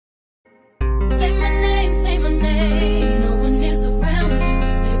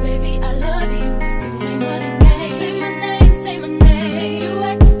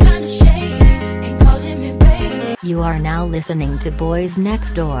You are now listening to Boys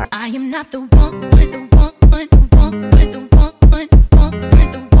Next Door. I am not the one, the one, the one, the one, the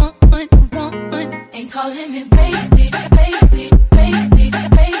one, the one. Ain't calling me baby, baby, baby, baby,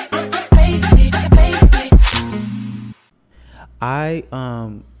 baby, baby. I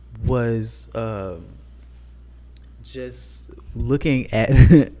was just looking at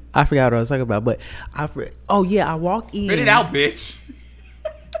I forgot what I was talking about, but I walked in. Spit it out, bitch.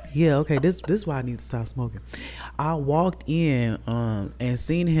 Yeah, okay. This is why I need to stop smoking. I walked in and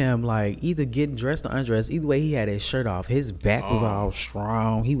seen him like either getting dressed or undressed. Either way, he had his shirt off. His back was all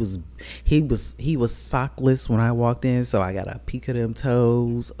strong. He was sockless when I walked in, so I got a peek of them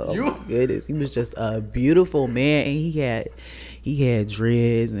toes. Oh my goodness, he was just a beautiful man, and he had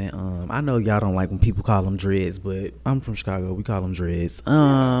dreads, and I know y'all don't like when people call them dreads, but I'm from Chicago, we call them dreads.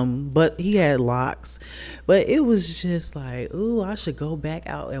 But he had locks, but it was just like, ooh, I should go back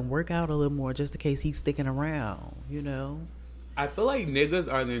out and work out a little more just in case he's sticking around, you know. I feel like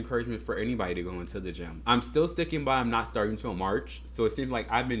niggas are the encouragement for anybody to go into the gym. I'm still sticking by. I'm not starting until March, so it seems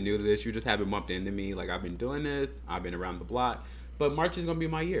like I've been new to this. You just haven't bumped into me. Like, I've been doing this. I've been around the block, but March is gonna be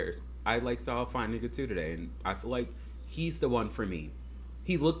my year. I saw a fine nigga too today, and I feel like he's the one for me.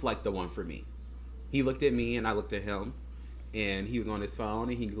 He looked like the one for me. He looked at me and I looked at him, and he was on his phone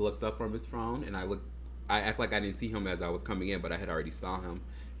and he looked up from his phone, and I act like I didn't see him as I was coming in, but I had already saw him.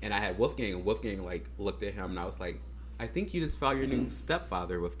 And I had Wolfgang, and Wolfgang like looked at him, and I was like, I think you just found your new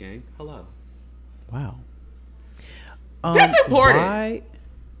stepfather, Wolfgang. Hello. Wow. That's important. Why?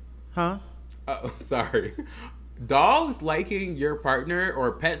 Huh? Sorry. Dogs liking your partner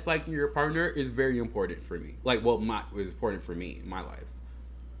or pets liking your partner is very important for me. Like, well, was important for me in my life.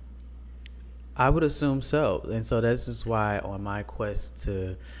 I would assume so. And so that's just why on my quest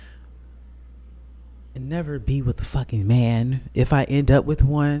to never be with a fucking man, if I end up with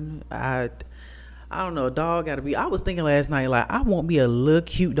one, I don't know, a dog gotta be. I was thinking last night, like, I want me a little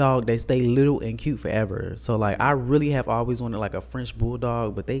cute dog that stay little and cute forever. So like, I really have always wanted like a French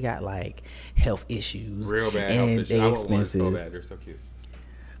bulldog, but they got like health issues, real bad and health issues. they I expensive. Want one so bad. They're so cute.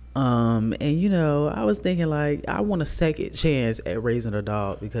 And you know, I was thinking like, I want a second chance at raising a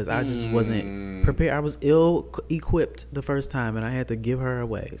dog because I just wasn't prepared. I was ill equipped the first time, and I had to give her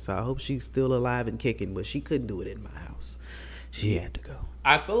away. So I hope she's still alive and kicking, but she couldn't do it in my house. She had to go.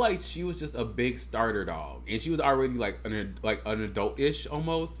 I feel like she was just a big starter dog, and she was already like an adult-ish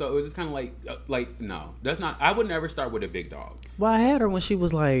almost. So it was just kind of like no, that's not. I would never start with a big dog. Well, I had her when she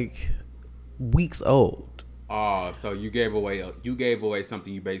was like weeks old. Oh, so you gave away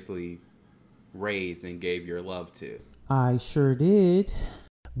something you basically raised and gave your love to. I sure did.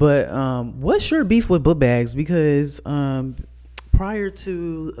 But what's your beef with book bags? Because prior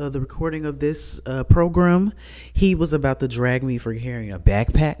to the recording of this program, he was about to drag me for carrying a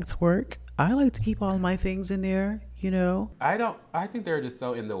backpack to work. I like to keep all my things in there, you know. I think they're just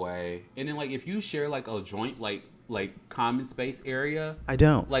so in the way. And then like if you share like a joint like common space area, I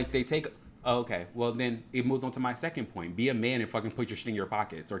don't. Like they take. Oh, okay, well then it moves on to my second point. Be a man and fucking put your shit in your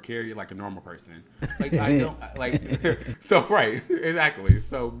pockets or carry it like a normal person. Like I don't like. So right, exactly.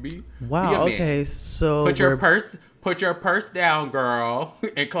 So be wow. Be a man. Okay, so put your purse down, girl,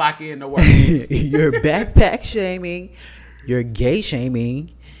 and clock in to work. You're backpack shaming, you're gay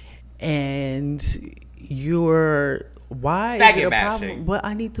shaming, and you're why is it a problem? Well,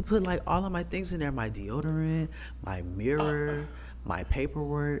 I need to put like all of my things in there: my deodorant, my mirror, my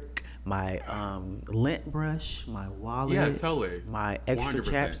paperwork, my lint brush, my wallet, yeah, totally, my extra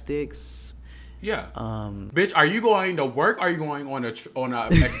 100%. Chapsticks. Yeah, bitch, are you going to work? Or are you going on a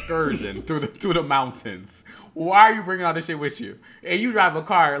excursion through the mountains? Why are you bringing all this shit with you? And you drive a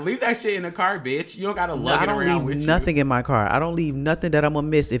car. Leave that shit in the car, bitch. You don't gotta lug it around with you. I don't leave nothing in my car. I don't leave nothing that I'm gonna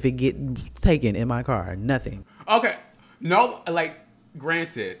miss if it get taken in my car. Nothing. Okay, no, like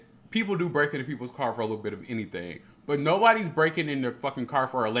granted, people do break into people's car for a little bit of anything. But nobody's breaking in their fucking car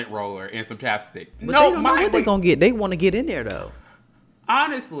for a lint roller and some chapstick. But no, they don't know what they gonna get. They want to get in there though.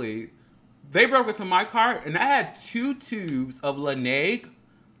 Honestly, they broke into my car and I had 2 tubes of Laneige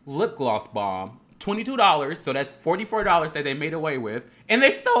lip gloss balm, $22. So that's $44 that they made away with, and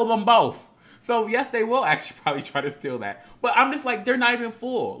they stole them both. So yes, they will actually probably try to steal that. But I'm just like, they're not even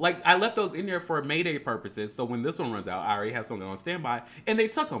full. Like, I left those in there for Mayday purposes. So when this one runs out, I already have something on standby. And they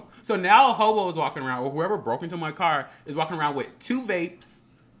took them. So now a hobo is walking around, or whoever broke into my car is walking around with 2 vapes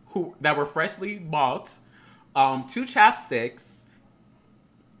that were freshly bought, 2 chapsticks,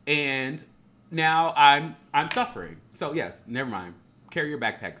 and now I'm suffering. So yes, never mind. Carry your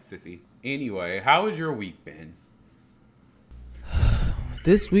backpack, sissy. Anyway, how has your week been?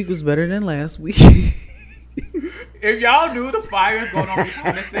 This week was better than last week. If y'all knew the fires going on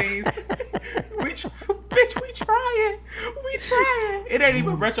behind the scenes, Bitch, we trying. We trying. It ain't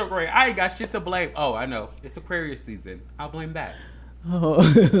even retrograde. I ain't got shit to blame. Oh, I know. It's Aquarius season. I'll blame that. Oh,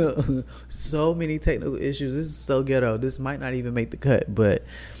 so many technical issues. This is so ghetto. This might not even make the cut, but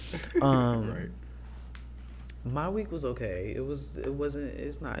Right. my week was okay.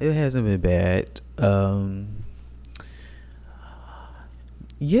 It hasn't been bad.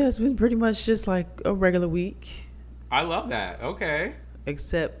 Yeah, it's been pretty much just like a regular week, I love that. Okay.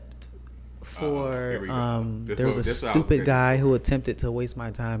 except Here we for go. This there was a what I was stupid getting guy for. who attempted to waste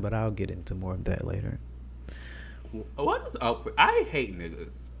my time, but I'll get into more of that later. What is up with, I hate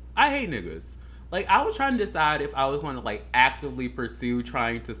niggas. I hate niggas. Like, I was trying to decide if I was going to, like, actively pursue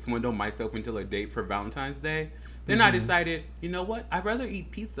trying to swindle myself into a date for Valentine's Day. Then I decided, you know what? I'd rather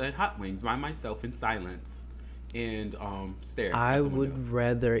eat pizza and hot wings by myself in silence and stare. I at the would window.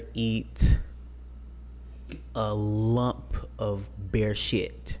 rather eat a lump of bear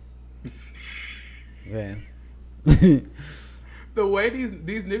shit. Okay. The way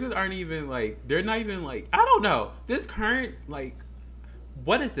these niggas aren't even, like, they're not even, like, I don't know. This current, like,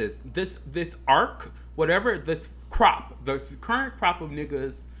 what is this? This arc, whatever, this crop, the current crop of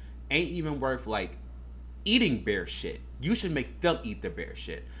niggas ain't even worth, like, eating bear shit. You should make them eat the bear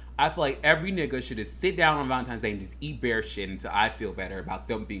shit. I feel like every nigga should just sit down on Valentine's Day and just eat bear shit until I feel better about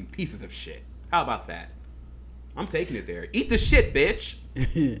them being pieces of shit. How about that? I'm taking it there. Eat the shit, bitch.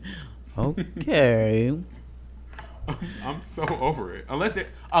 Okay. I'm so over it.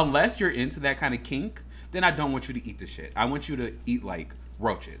 Unless you're into that kind of kink, then I don't want you to eat the shit. I want you to eat like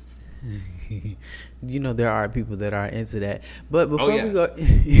roaches. You know there are people that are into that. But before yeah. we go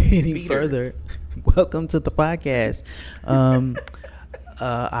any Feeders. further, welcome to the podcast.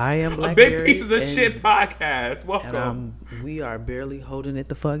 I am A Blackberry. big pieces of and- shit podcast. Welcome. And we are barely holding it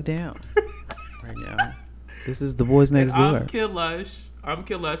the fuck down right now. This is the Boys Next I'm Door. Kid Lush, and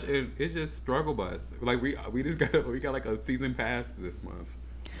it's just struggle bus. Like we got like a season pass this month.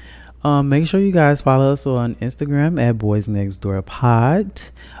 Make sure you guys follow us on Instagram at Boys Next Door Pod.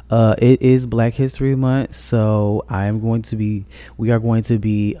 It is Black History Month, so we are going to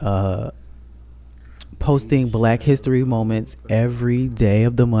be posting Black History moments every day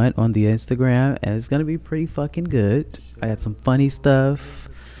of the month on the Instagram, and it's gonna be pretty fucking good. I got some funny stuff.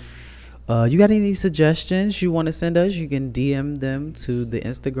 You got any suggestions you want to send us? You can DM them to the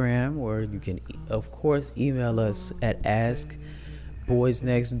Instagram, or you can, of course, email us at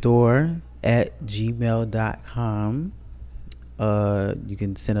askboysnextdoor@gmail.com. You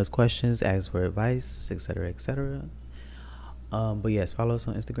can send us questions, ask for advice, etc., etc. But yes, follow us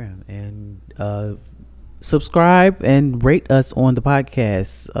on Instagram and subscribe and rate us on the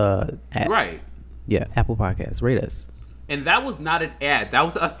podcast. Right. Yeah, Apple Podcasts. Rate us. And that was not an ad. That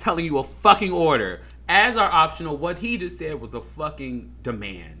was us telling you a fucking order. Ads are optional. What he just said was a fucking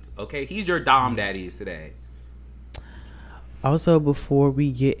demand. Okay? He's your dom daddy today. Also, before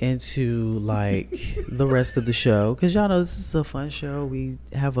we get into like the rest of the show, because y'all know this is a fun show, we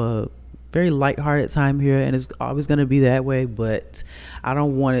have a very lighthearted time here, and it's always going to be that way, but I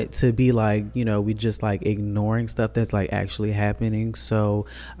don't want it to be like, you know, we just like ignoring stuff that's like actually happening. So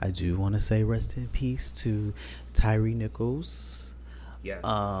I do want to say rest in peace to Tyree Nichols. Yes.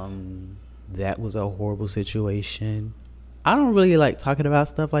 That was a horrible situation. I don't really like talking about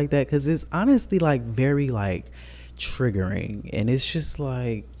stuff like that because it's honestly like very like triggering, and it's just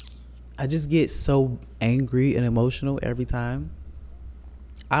like I just get so angry and emotional every time.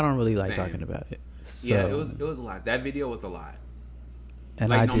 I don't really like Same. talking about it. So, Yeah, it was a lot. That video was a lot. and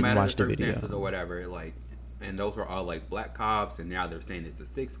Like, I no didn't matter watch the circumstances video. or whatever, like, and those were all like black cops, and now they're saying it's the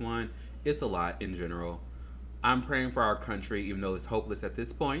sixth one. It's a lot in general. I'm praying for our country, even though it's hopeless at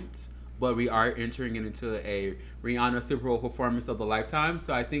this point. But we are entering into a Rihanna Super Bowl performance of the lifetime,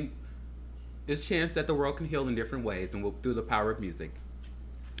 so I think it's a chance that the world can heal in different ways, and we'll through the power of music.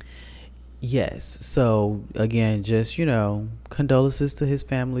 Yes. So again, just, you know, condolences to his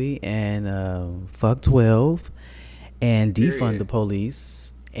family, and fuck 12, and defund Period. the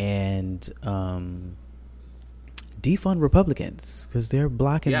police, and defund Republicans because they're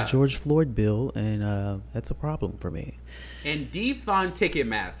blocking Yeah. the George Floyd bill, and that's a problem for me. And defund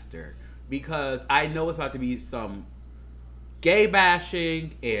Ticketmaster, because I know it's about to be some gay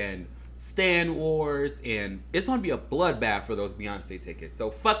bashing and Stan wars, and it's going to be a bloodbath for those Beyonce tickets.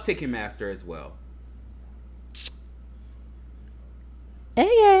 So fuck Ticketmaster as well.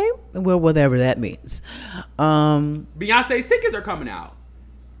 Hey, well, whatever that means. Beyonce's tickets are coming out.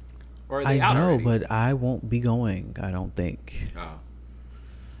 Or are I they out know, already? but I won't be going. I don't think. Oh.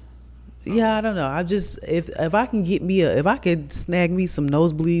 Yeah, I don't know. I just if I can get me if I could snag me some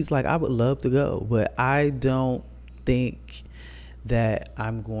nosebleeds, like I would love to go, but I don't think that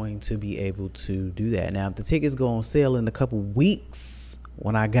I'm going to be able to do that. Now, if the tickets go on sale in a couple weeks,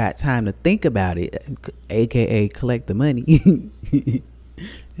 when I got time to think about it, aka collect the money,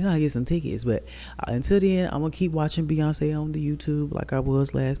 I get some tickets. But until then, I'm gonna keep watching Beyonce on the YouTube like I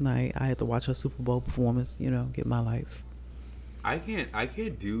was last night. I had to watch her Super Bowl performance, get my life. I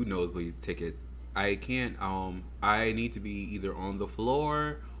can't do nosebleed tickets. I can't. I need to be either on the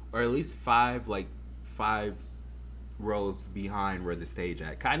floor or at least five rows behind where the stage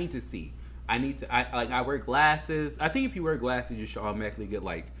at. I need to see. I wear glasses. I think if you wear glasses, you should automatically get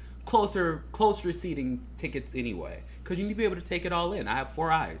like closer seating tickets anyway, because you need to be able to take it all in. I have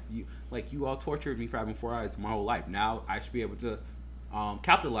 4 eyes. You all tortured me for having 4 eyes my whole life. Now I should be able to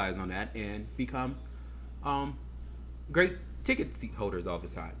capitalize on that and become great ticket seat holders all the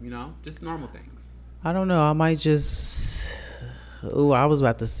time. Just normal things. I don't know. I might just. I was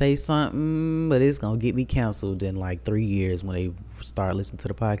about to say something, but it's gonna get me canceled in like 3 years when they start listening to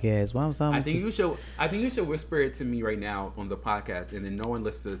the podcast. I think you should whisper it to me right now on the podcast, and then no one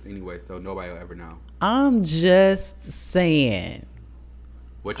listens to this anyway, so nobody will ever know. I'm just saying.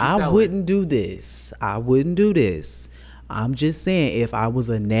 I wouldn't do this. I'm just saying, if I was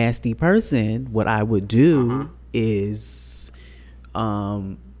a nasty person, what I would do is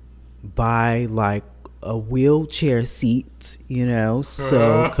buy like a wheelchair seat,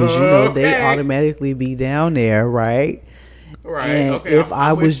 so because they automatically be down there, right? Right. And okay. if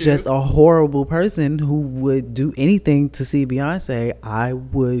I was just a horrible person who would do anything to see Beyonce, I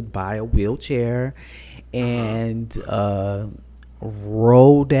would buy a wheelchair and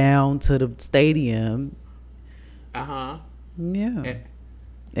roll down to the stadium. Yeah.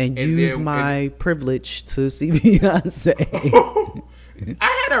 And use my privilege to see Beyonce.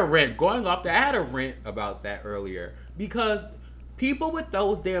 I had a rant about that earlier, because people with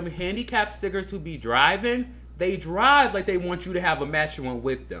those damn handicap stickers who be driving, they drive like they want you to have a matching one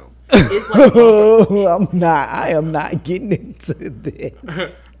with them. It's like I am not getting into this.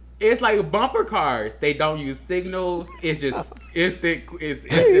 It's like bumper cars. They don't use signals. It's just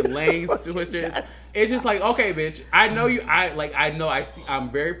instant lane switches. It's just like, okay, bitch, I know you. I'm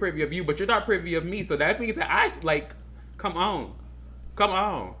very privy of you, but you're not privy of me. So that means that I come on.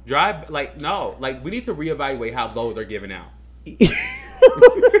 Drive, no. We need to reevaluate how those are given out.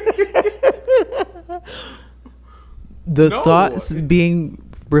 Thoughts being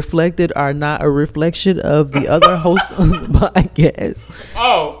reflected are not a reflection of the other host of the podcast.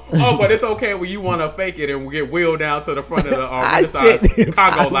 But it's okay when you want to fake it and get wheeled down to the front of the I said if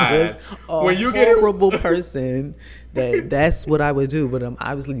Congo I line. was When you a get it, horrible person, that's what I would do. But I'm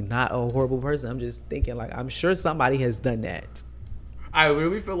obviously not a horrible person. I'm just thinking, I'm sure somebody has done that. I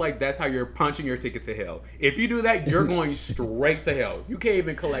literally feel like that's how you're punching your ticket to hell. If you do that, you're going straight to hell. You can't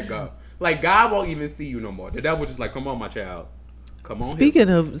even collect God. God won't even see you no more. The devil just come on, my child. Come on.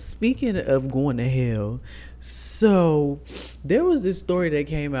 Speaking of going to hell, so there was this story that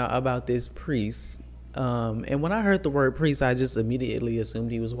came out about this priest. And when I heard the word priest, I just immediately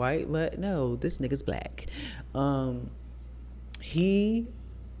assumed he was white, but no, this nigga's black. He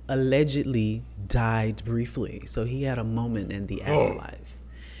allegedly died briefly, so he had a moment in the afterlife,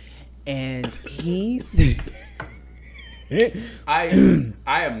 and he's I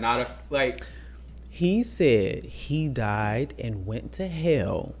am not he said he died and went to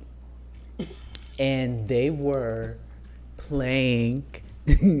hell, and they were playing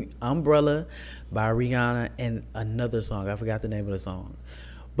Umbrella by Rihanna and another song. I forgot the name of the song.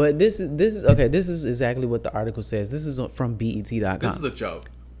 But this is okay. This is exactly what the article says. This is from BET.com. This is a joke.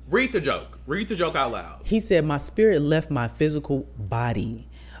 Read the joke. Read the joke out loud. He said, "My spirit left my physical body.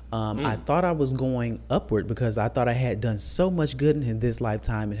 I thought I was going upward because I thought I had done so much good in this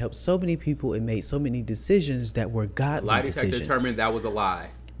lifetime and helped so many people and made so many decisions that were godly Lie decisions. detector determined that was a lie.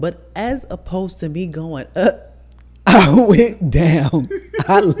 But as opposed to me going up, I went down.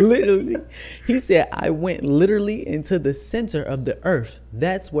 He said, I went literally into the center of the earth.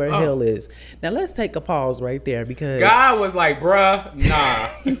 That's where hell is." Now, let's take a pause right there, because God was like, bruh,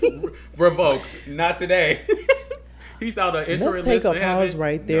 nah, revoked. Not today. He saw the interim. Let's take a pause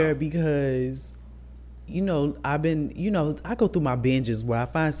right there, because, I've been, I go through my binges where I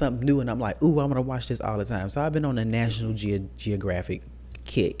find something new and I'm like, ooh, I'm going to watch this all the time. So I've been on a National Geographic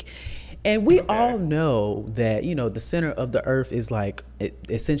kick. And we all know that, the center of the earth is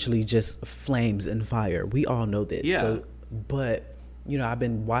essentially just flames and fire. We all know this. Yeah. So, but, I've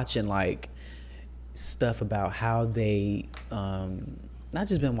been watching stuff about how they, I've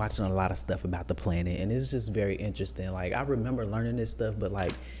just been watching a lot of stuff about the planet, and it's just very interesting. I remember learning this stuff, but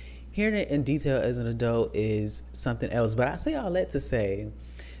hearing it in detail as an adult is something else. But I say all that to say,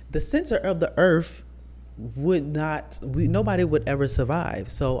 the center of the earth nobody would ever survive.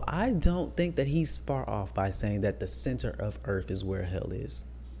 So I don't think that he's far off by saying that the center of earth is where hell is.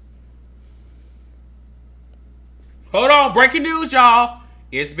 Hold on, breaking news, y'all.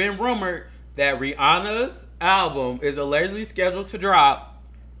 It's been rumored that Rihanna's album is allegedly scheduled to drop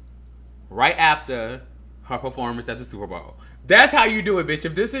right after her performance at the Super Bowl. That's how you do it, bitch.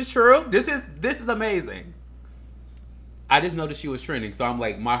 If this is true, this is amazing. I just noticed she was trending, so I'm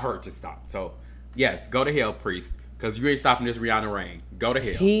like, my heart just stopped. So, yes, go to hell, priest, because you ain't stopping this Rihanna reign. Go to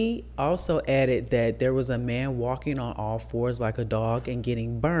hell. He also added that there was a man walking on all fours like a dog and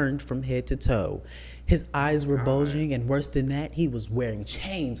getting burned from head to toe. His eyes were bulging, and worse than that, he was wearing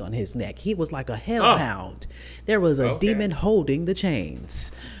chains on his neck. He was like a hellhound. There was a demon holding the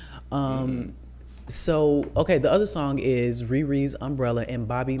chains. So, okay, the other song is Riri's Umbrella and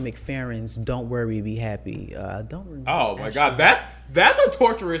Bobby McFerrin's Don't Worry, Be Happy. Oh my God, that's a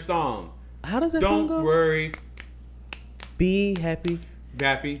torturous song. How does that song go? Don't worry. Be happy.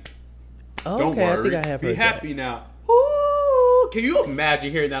 Happy. Oh, Don't okay, worry. I think I have Be heard happy now. Ooh, can you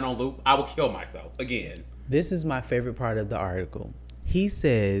imagine hearing that on loop? I will kill myself again. This is my favorite part of the article. He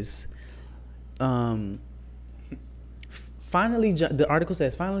says, the article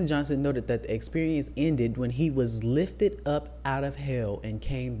says, finally Johnson noted that the experience ended when he was lifted up out of hell and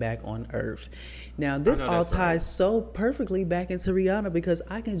came back on earth. Now, this all ties so perfectly back into Rihanna because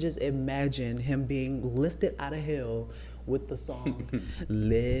I can just imagine him being lifted out of hell with the song,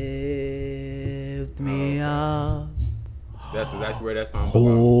 Lift Me Up. That's exactly where that song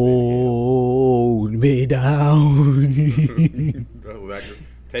belongs. Hold me down.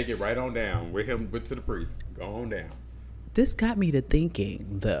 Take it right on down with him, to the priest. Go on down. This got me to thinking,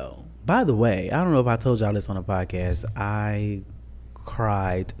 though. By the way, I don't know if I told y'all this on a podcast. I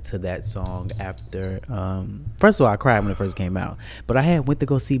cried to that song after. First of all, I cried when it first came out. But I went to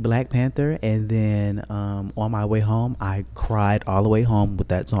go see Black Panther, and then on my way home, I cried all the way home with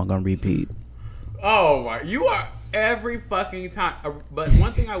that song on repeat. Oh my! You are every fucking time. But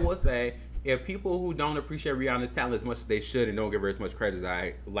one thing I will say, if people who don't appreciate Rihanna's talent as much as they should and don't give her as much credit as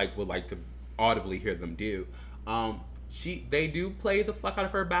I would like to audibly hear them do, they do play the fuck out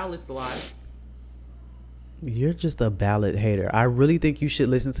of her ballads a lot. You're just a ballad hater. I really think you should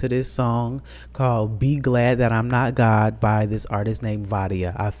listen to this song called Be Glad That I'm Not God by this artist named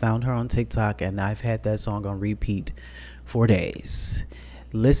Vadia. I found her on TikTok and I've had that song on repeat for days.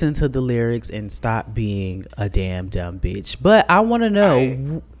 Listen to the lyrics and stop being a damn dumb bitch. But I want to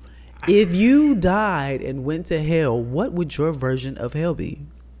know, if you died and went to hell, what would your version of hell be?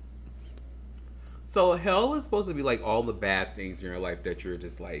 So hell is supposed to be like all the bad things in your life that you're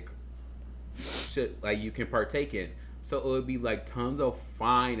just like shit, like you can partake in. So it would be like tons of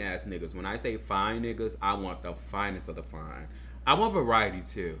fine ass niggas. When I say fine niggas, I want the finest of the fine. I want variety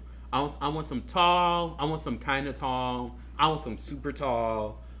too. I want some tall. I want some kind of tall. I want some super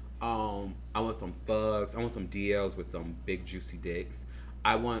tall. I want some thugs. I want some DLs with some big juicy dicks.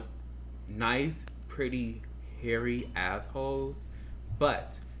 I want nice, pretty, hairy assholes,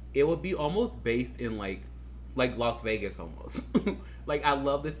 but it would be almost based in like Las Vegas almost. Like I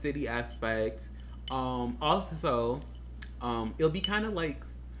love the city aspect. Also, it'll be kind of like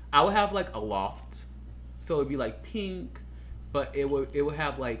I would have like a loft, so it'd be like pink, but it would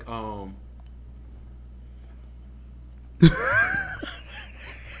have like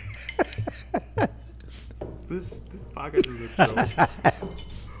this podcast is a joke.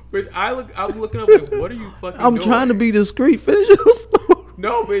 But I'm looking up like, what are you fucking doing? I'm trying to be discreet. Finish your story.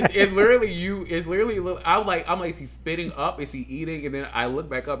 No, but it's literally you. It's literally. I'm like, is he spitting up? Is he eating? And then I look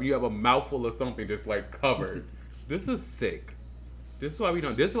back up, and you have a mouthful of something just like covered. This is sick. This is why we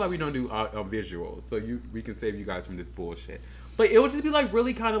don't do visuals, so we can save you guys from this bullshit. But it would just be like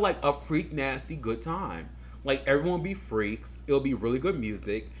really kind of like a freak nasty good time. Like everyone will be freaks. It'll be really good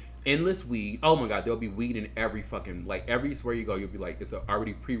music. Endless weed. Oh my god, there'll be weed in every fucking everywhere you go. You'll be like, it's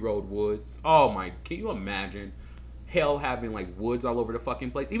already pre-rolled woods. Oh my, can you imagine hell having like woods all over the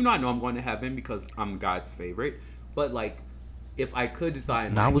fucking place? Even though I know I'm going to heaven because I'm God's favorite, but like if I could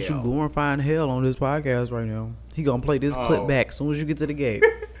decide, not what you glorifying hell on this podcast right now. He gonna play this clip back as soon as you get to the gate.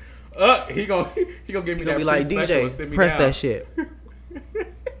 He gonna give me that. Be like, DJ, press that shit.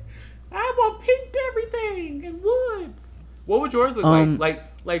 I want pink everything and woods. What would yours look like?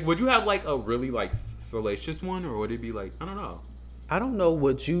 Like, would you have like a really like salacious one, or would it be like, I don't know? I don't know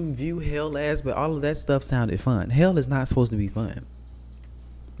what you view hell as, but all of that stuff sounded fun. Hell is not supposed to be fun.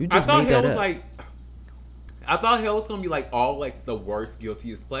 You just made that up. I thought hell was gonna be like all like the worst,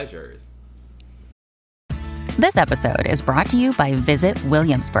 guiltiest pleasures. This episode is brought to you by Visit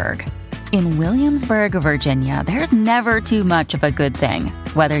Williamsburg. In Williamsburg, Virginia, there's never too much of a good thing.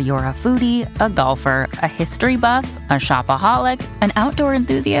 Whether you're a foodie, a golfer, a history buff, a shopaholic, an outdoor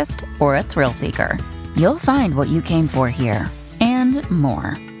enthusiast, or a thrill seeker, you'll find what you came for here and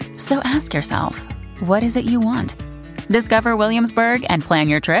more. So ask yourself, what is it you want? Discover Williamsburg and plan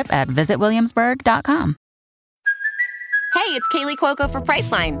your trip at visitwilliamsburg.com. Hey, it's Kaylee Cuoco for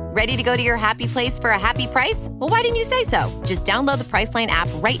Priceline. Ready to go to your happy place for a happy price? Well, why didn't you say so? Just download the Priceline app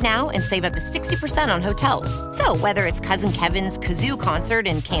right now and save up to 60% on hotels. So whether it's Cousin Kevin's Kazoo Concert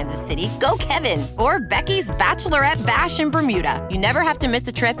in Kansas City, go Kevin, or Becky's Bachelorette Bash in Bermuda, you never have to miss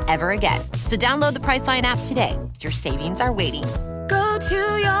a trip ever again. So download the Priceline app today. Your savings are waiting. Go to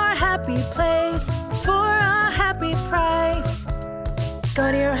your happy place for a happy price.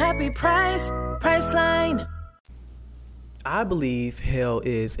 Go to your happy price, Priceline. I believe hell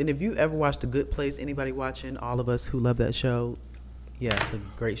is, and if you ever watched The Good Place, anybody watching, all of us who love that show, yeah, it's a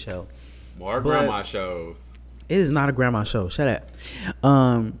great show. More grandma shows. It is not a grandma show. Shut up.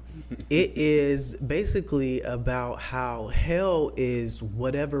 It is basically about how hell is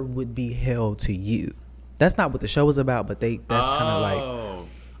whatever would be hell to you. That's not what the show is about, but that's kind of like.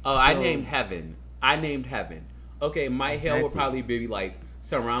 I named heaven. Okay, my hell would probably be like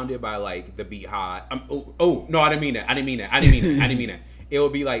surrounded by like the beehive. No, I didn't mean that. It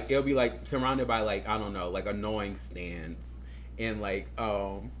would be like surrounded by like, I don't know, like annoying stands and like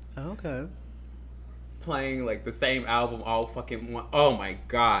Okay. playing like the same album all fucking one. Oh my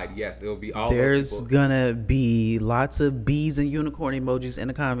god, yes, it will be all. There's gonna be lots of bees and unicorn emojis in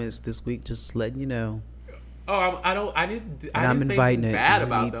the comments this week. Just letting you know. Oh, I'm inviting it. Bad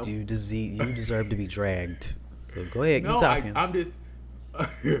about them. You deserve to be dragged. So go ahead, keep No, talking. I'm just.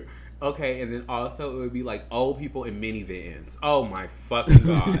 Okay, and then also it would be like old people in minivans. Oh my fucking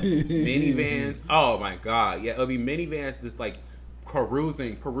god, minivans. Oh my god, yeah, it'll be minivans just like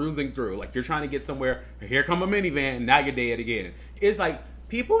perusing through. Like you're trying to get somewhere, and here come a minivan. Now you're dead again. It's like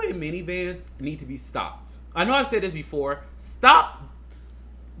people in minivans need to be stopped. I know I've said this before. Stop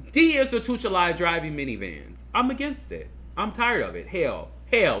deinstitutionalize driving minivans. I'm against it. I'm tired of it. Hell,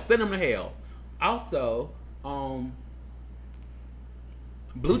 send them to hell. Also,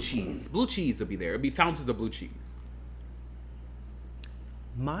 blue cheese will be there. It'll be fountains of blue cheese.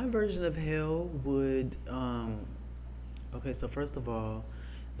 My version of hell would okay, so first of all,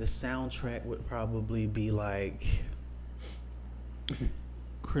 the soundtrack would probably be like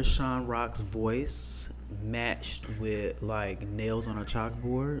Krishan Rock's voice matched with like nails on a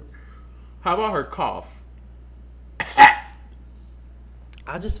chalkboard. How about her cough?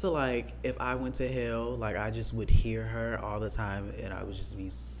 I just feel like if I went to hell, like I just would hear her all the time and I would just be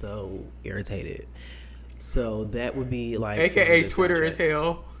so irritated. So that would be like AKA Twitter is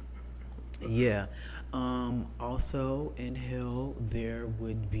hell. Yeah. Also in hell there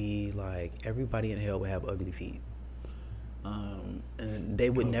would be like everybody in hell would have ugly feet. And they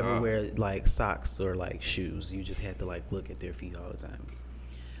would never wear like socks or like shoes. You just had to like look at their feet all the time.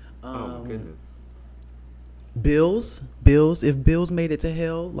 Oh my goodness. Bills, if bills made it to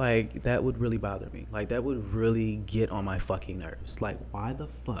hell, like that would really bother me. Like that would really get on my fucking nerves. Like, why the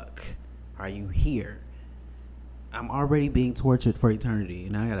fuck are you here? I'm already being tortured for eternity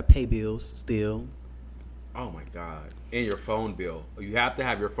and I gotta pay bills still. Oh my god. And your phone bill. You have to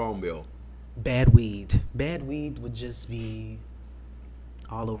have your phone bill. Bad weed would just be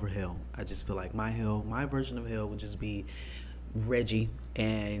all over hell. I just feel like my version of hell would just be Reggie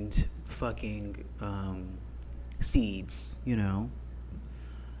and fucking seeds, you know.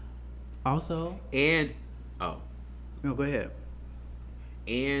 Also, and no, go ahead.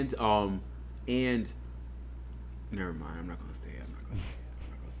 And never mind. I'm not gonna say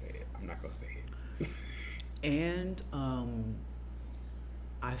it. And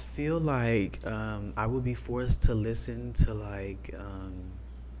I feel like I would be forced to listen to like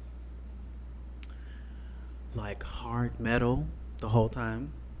hard metal the whole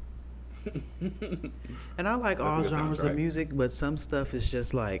time. And I like all genres of music, but some stuff is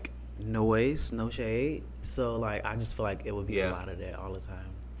just like noise, no shade. So like I just feel like it would be a lot of that all the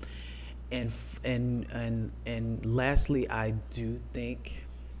time. And lastly, I do think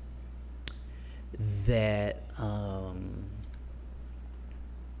that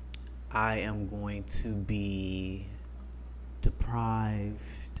I am going to be deprived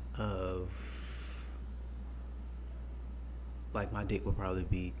of, like, my dick will probably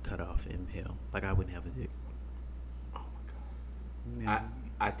be cut off in hell. Like, I wouldn't have a dick. Oh my god. Yeah.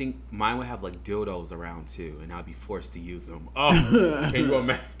 I think mine would have like dildos around too, and I'd be forced to use them. Oh,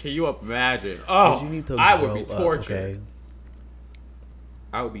 can you imagine? Oh, I would be tortured.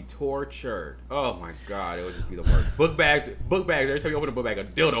 I would be tortured. Oh my god, it would just be the worst. Book bags. Every time you open a book bag, a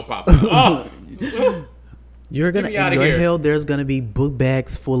dildo pops up. Oh, You're gonna Get me outta in your here. hell. There's gonna be book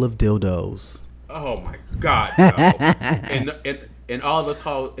bags full of dildos. oh my god, no. and all the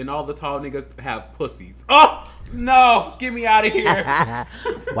tall niggas have pussies. Oh no, get me out of here.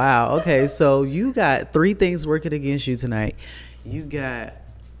 Wow. Okay, so you got 3 things working against you tonight. You got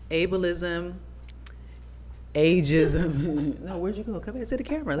ableism, ageism. No, where'd you go? Come back to the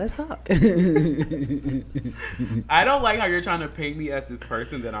camera. Let's talk. I don't like how you're trying to paint me as this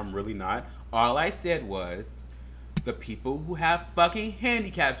person that I'm really not. All I said was the people who have fucking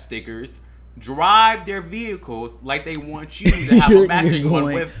handicap stickers drive their vehicles like they want you to have a matching one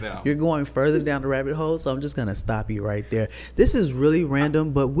with them. You're going further down the rabbit hole, so I'm just gonna stop you right there. This is really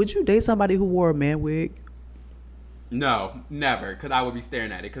random, but would you date somebody who wore a man wig? No, never, because I would be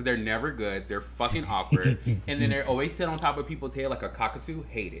staring at it, because they're never good. They're fucking awkward. And then they're always sit on top of people's head like a cockatoo.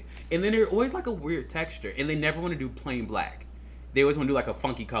 Hate it. And then they're always like a weird texture. And they never want to do plain black. They always want to do like a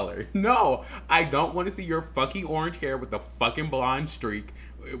funky color. No, I don't want to see your fucking orange hair with the fucking blonde streak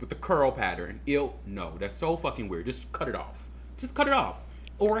with the curl pattern. Ew, no, that's so fucking weird. Just cut it off. Just cut it off.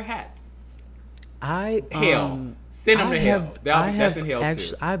 Or hats. Hell. Send them to hell. That's in hell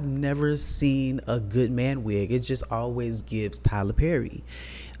too. I've never seen a good man wig. It just always gives Tyler Perry.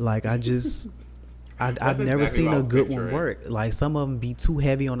 Like I've never exactly seen what I a was good one picturing. work. Like some of them be too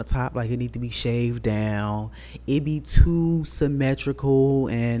heavy on the top, like it need to be shaved down. It be too symmetrical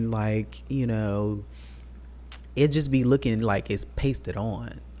and like, you know, it just be looking like it's pasted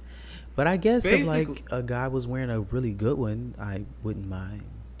on. But I guess if like a guy was wearing a really good one, I wouldn't mind.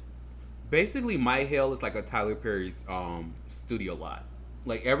 Basically, my hell is like a Tyler Perry's studio lot.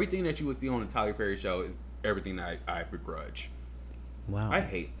 Like everything that you would see on a Tyler Perry show is everything that I begrudge. Wow. I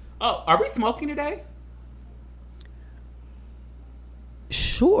hate. Oh, are we smoking today?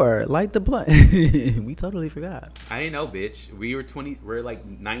 Sure, light the blunt. We totally forgot. I didn't know, bitch. We're like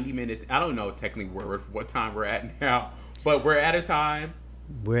 90 minutes. I don't know technically what time we're at now, but we're at a time.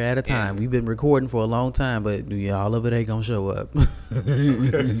 We're at a time. We've been recording for a long time, but all of it ain't gonna show up.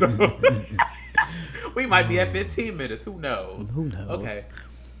 So, we might be at 15 minutes. Who knows? Who knows? Okay.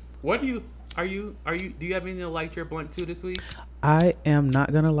 What do you have anything to light your blunt to this week? I am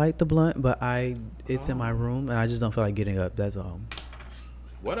not gonna light the blunt, but it's in my room and I just don't feel like getting up. That's all.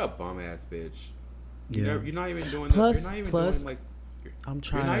 What a bum ass bitch. Yeah. You're not even doing Plus, doing I'm you're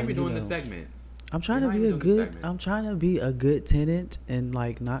trying not to even doing the know, segments. I'm trying to You're be not a even doing the good. segments. I'm trying to be a good tenant and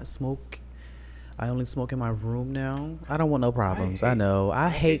like not smoke. I only smoke in my room now. I don't want no problems. I know. I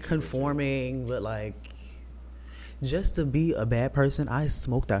hate conforming, but like, just to be a bad person, I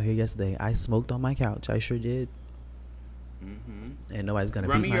smoked out here yesterday. I smoked on my couch. I sure did. Mm-hmm. And nobody's gonna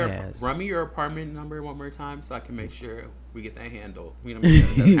beat my ass. Run me your apartment number one more time so I can make sure we get that handle. We don't make sure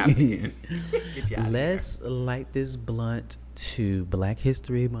that doesn't happen again. Get you out of Let's light this blunt to Black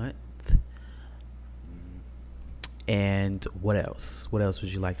History Month. And what else? What else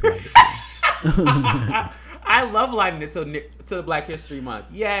would you like to light it to? I love lighting it to the Black History Month.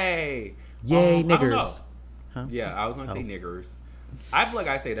 Yay! Yay, I don't know. niggers. Huh? Yeah, I was gonna say niggers. I feel like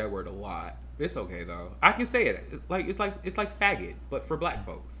I say that word a lot. It's okay though. I can say it. It's like faggot, but for black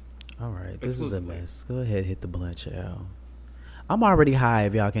folks. All right, this is a Exclusively. mess. Go ahead, hit the blunt, y'all. I'm already high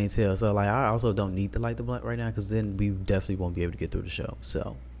if y'all can't tell. So like, I also don't need to light the blunt right now because then we definitely won't be able to get through the show.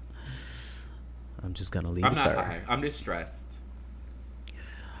 So I'm just gonna leave I'm it not there. high. I'm just stressed.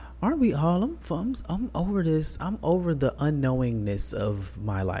 Aren't we all? I'm over this. I'm over the unknowingness of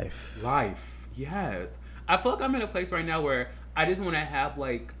my life. Life, yes. I feel like I'm in a place right now where I just want to have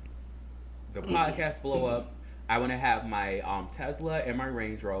like the podcast blow up. I want to have my Tesla and my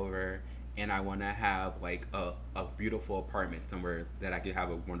Range Rover, and I want to have like a beautiful apartment somewhere that I can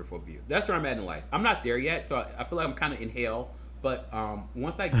have a wonderful view. That's where I'm at in life. I'm not there yet, so I feel like I'm kind of in hell. But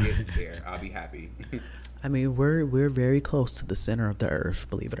once I get there, I'll be happy. I mean, we're very close to the center of the earth,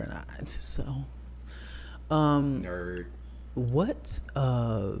 believe it or not. So, Nerd. what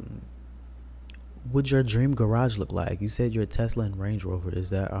would your dream garage look like? You said your Tesla and Range Rover.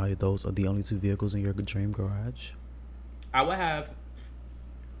 Are those the only two vehicles in your dream garage? I would have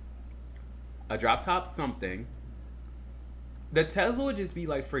a drop top something. The Tesla would just be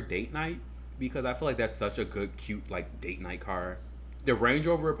like for date nights because I feel like that's such a good, cute like date night car. The Range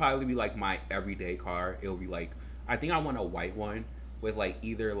Rover would probably be like my everyday car. It'll be like, I think I want a white one with like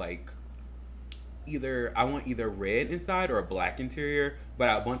either I want either red inside or a black interior. But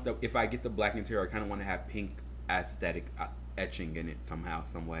I want if I get the black interior, I kind of want to have pink aesthetic etching in it somehow,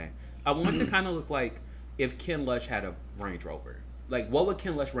 some way. I want it to kind of look like if Ken Lush had a Range Rover. Like, what would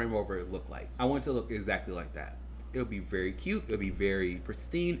Ken Lush Range Rover look like? I want it to look exactly like that. It'll be very cute. It'll be very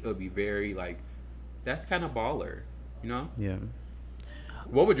pristine. It'll be very like, that's kind of baller, you know? Yeah.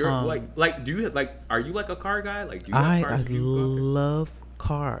 What would your like? Do you like? Are you like a car guy? Like, do you have I cars? Do you go after? love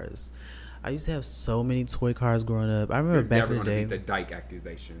cars. I used to have so many toy cars growing up. I remember You're back never in the gonna day. beat the dyke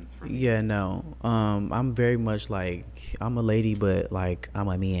accusations from me. Yeah, no. I'm very much like, I'm a lady, but like I'm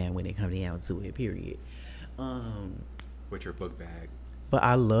a man when it comes down to it. Period. With your book bag. But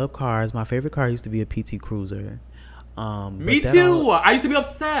I love cars. My favorite car used to be a PT Cruiser. Me too. I used to be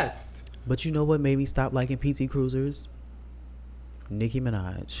obsessed. But you know what made me stop liking PT Cruisers? Nicki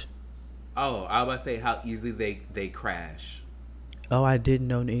Minaj. Oh, I was about to say how easily they crash. Oh, I didn't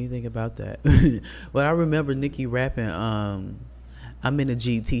know anything about that. But I remember Nicki rapping, I'm in a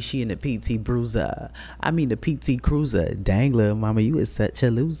GT, she in the PT Bruiser. I mean the PT Cruiser. Dang, little mama, you is such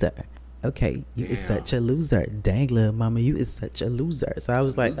a loser. Okay, you is Damn. such a loser. Dang, little mama, you is such a loser. So I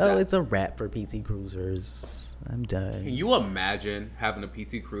was like, Loser. oh, it's a rap for PT Cruisers. I'm done. Can you imagine having a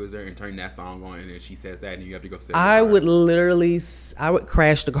PT Cruiser and turning that song on, and then she says that, and you have to go sit? I would literally, I would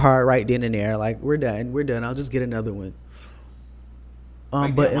crash the car right then and there. Like, we're done. I'll just get another one.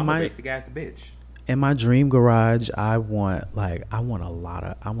 Like, But damn, in I'm a my basic ass bitch. in my dream garage, I want a lot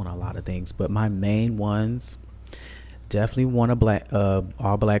of things, but my main ones, definitely want a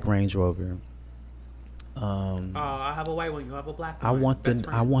all black Range Rover. I have a white one. You have a black one. I want Best the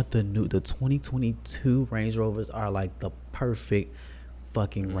friends. the 2022 Range Rovers are like the perfect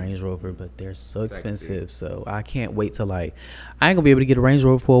fucking Range Rover, but they're so expensive. So I can't wait to I ain't gonna be able to get a Range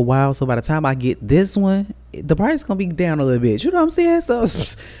Rover for a while. So by the time I get this one, the price is gonna be down a little bit. You know what I'm saying? So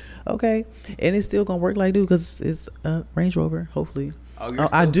okay, and it's still gonna work like dude because it's a Range Rover. Hopefully. Oh, you're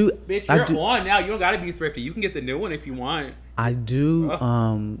I do. Bitch, I you're do. on now. You don't gotta be thrifty. You can get the new one if you want. I do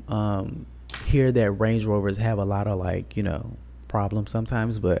hear that Range Rovers have a lot of problems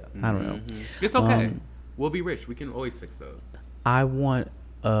sometimes, but I don't know. It's okay. We'll be rich. We can always fix those. I want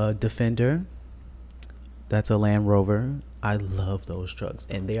a Defender. That's a Land Rover. I love those trucks,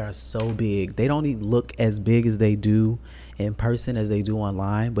 and they are so big. They don't even look as big as they do in person as they do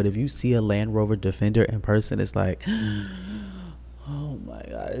online, but if you see a Land Rover Defender in person, it's like, oh my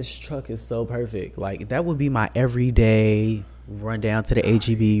god, this truck is so perfect. Like, that would be my everyday run down to the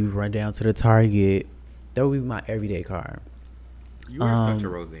HEB, run down to the Target. That would be my everyday car. You are such a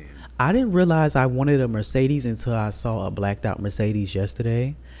Roseanne. I didn't realize I wanted a Mercedes until I saw a blacked out Mercedes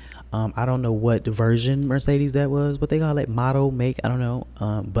yesterday. I don't know what version Mercedes that was, what they call it, model, make, I don't know.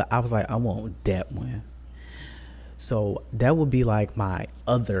 But I was like, I want that one. So that would be like my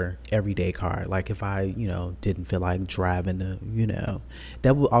other everyday car. Like if I, didn't feel like driving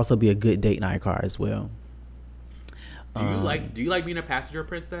that would also be a good date night car as well. Do you like being a passenger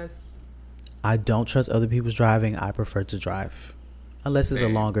princess? I don't trust other people's driving. I prefer to drive. Unless it's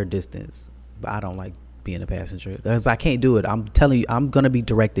Same. a longer distance. But I don't like being a passenger. Because I can't do it. I'm telling you, I'm going to be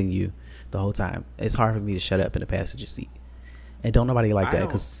directing you the whole time. It's hard for me to shut up in the passenger seat. And don't nobody like that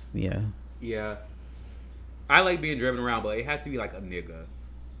because, yeah. Yeah. I like being driven around, but it has to be like a nigga.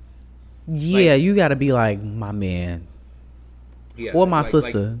 Yeah, you got to be like my man. Yeah. Or my like-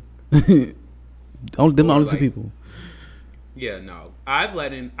 sister. Them the Or only two like- people. Yeah, no. I've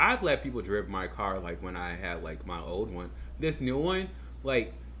let people drive my car like when I had like my old one. This new one,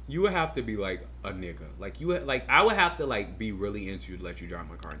 like you would have to be like a nigga. I would have to like be really into you to let you drive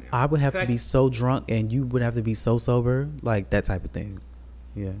my car now. I would have to be so drunk and you would have to be so sober. Like that type of thing.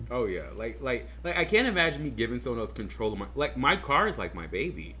 Yeah. Oh yeah, like I can't imagine me giving someone else control of my car is like my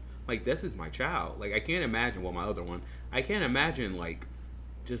baby. Like this is my child. Like I can't imagine my other one. I can't imagine like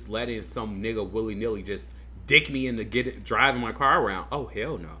just letting some nigga willy nilly just dick me into driving my car around. Oh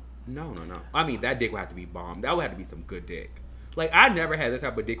hell no. No. I mean that dick would have to be bomb. That would have to be some good dick. Like I never had this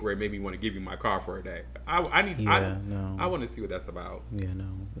type of dick where it made me want to give you my car for a day. I want to see what that's about. Yeah, no.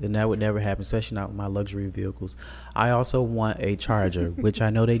 And that would never happen, especially not with my luxury vehicles. I also want a Charger, which I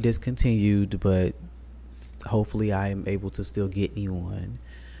know they discontinued, but hopefully I am able to still get me one.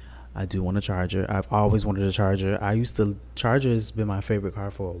 I do want a Charger. I've always wanted a Charger. Charger has been my favorite car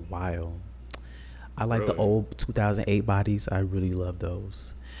for a while. I like the old 2008 bodies. I really love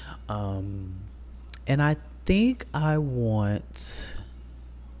those. And I think I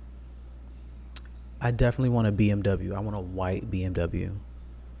definitely want a BMW. I want a white BMW.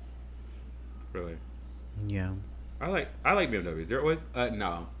 Really? Yeah. I like BMWs. There always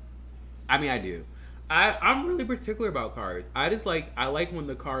no. I mean I do. I'm really particular about cars. I like when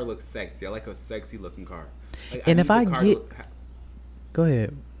the car looks sexy. I like a sexy looking car. Like, And if need I the car to get- look Go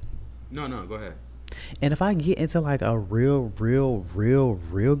ahead. No, go ahead. And if I get into like a real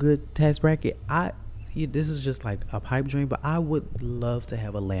good tax bracket, this is just like a pipe dream, but I would love to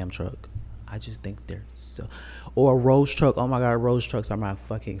have a Lamb truck. I just think they're so. Or a Rose truck. Oh my god, Rose trucks are my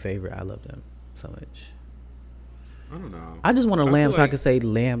fucking favorite. I love them so much. I don't know. I just want a lamb feel so I like- can say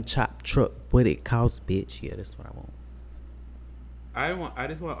lamb chop truck. What it costs, bitch. Yeah, that's what I want. I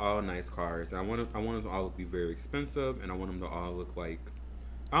just want all nice cars. I want them to all be very expensive, and I want them to all look like,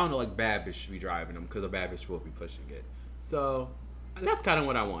 I don't know, like bad bitch should be driving them because a bad bitch will be pushing it. So that's kind of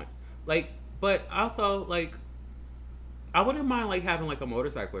what I want. Like, but also like, I wouldn't mind like having like a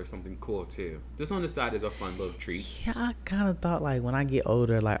motorcycle or something cool too. Just on the side is a fun little treat. Yeah, I kind of thought like when I get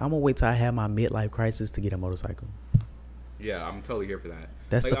older, like I'm gonna wait till I have my midlife crisis to get a motorcycle. Yeah, I'm totally here for that.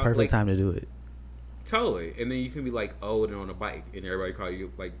 That's Like, the perfect like, time to do it. Totally. And then you can be like old and on a bike, and everybody call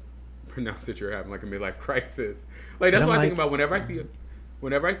you like pronounce that you're having like a midlife crisis. Like that's And what I'm I think like- about whenever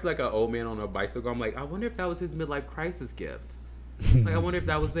I see like an old man on a bicycle. I'm like, I wonder if that was his midlife crisis gift. Like I wonder if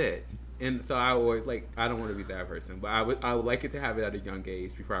that was it. And so I always like, I don't want to be that person, but I would like it to have it at a young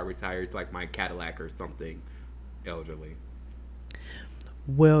age before I retire to like my Cadillac or something elderly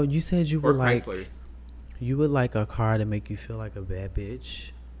Well, you said you or would like Chryslers. you would like a car to make you feel like a bad bitch.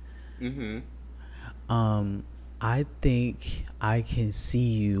 Mm-hmm. I think I can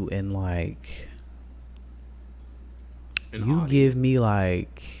see you in like An you Audi. give me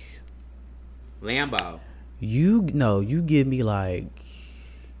like Lambo. you give me like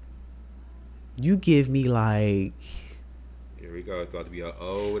Here we go. It's about to be an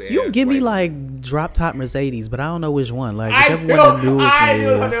old. you ass give me white- like drop top Mercedes, but I don't know which one. Like I whichever knew, one the newest I one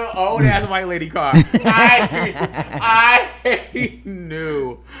knew is. the old ass white lady car. I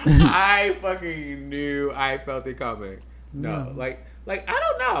knew. I fucking knew. I felt it coming. No, like I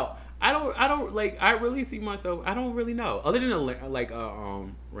don't know. I don't like. I really see myself. I don't really know. Other than a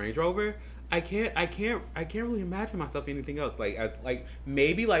Range Rover, I can't really imagine myself anything else. Like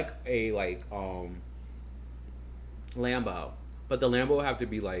maybe like a Lambo, but the Lambo will have to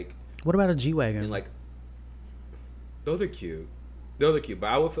be like. What about a G-Wagon? And like, those are cute. Those are cute, but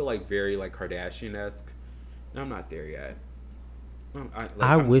I would feel like very like Kardashian-esque. I'm not there yet.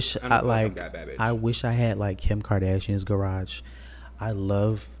 I wish don't I feel like I'm that bad bitch. I wish I had like Kim Kardashian's garage. I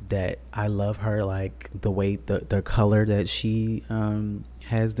love that. I love her like the way the color that she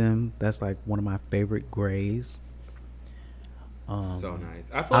has them. That's like one of my favorite grays. So nice.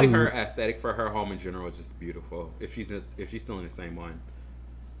 I feel like her aesthetic for her home in general is just beautiful. If she's still in the same one.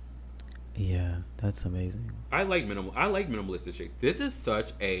 Yeah, that's amazing. I like minimalistic shit. This is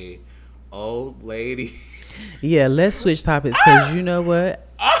such a old lady. Yeah, let's switch topics because you know what?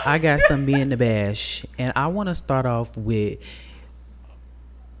 I got some me in the bash, and I want to start off with.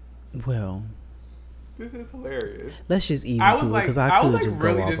 Well, This is hilarious. let's just ease I was into it like, because I I was could like just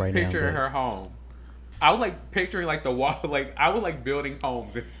really go off just right now. picturing but- her home. I was like picturing like the wall, like I was like building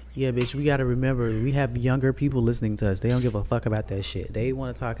homes. Yeah, bitch, we got to remember we have younger people listening to us. They don't give a fuck about that shit. They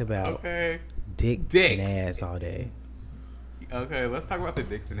want to talk about Okay. dick Dicks. and ass all day. Okay, let's talk about the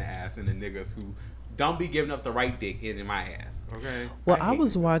dicks in the ass and the niggas who don't be giving up the right dick in my ass. Okay. Well, I hate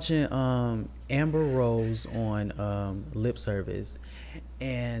was niggas. watching Amber Rose on Lip Service,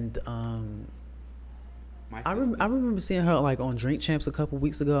 and My I sister. remember seeing her like on Drink Champs a couple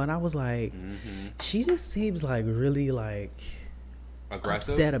weeks ago, and I was like, Mm-hmm. she just seems like really like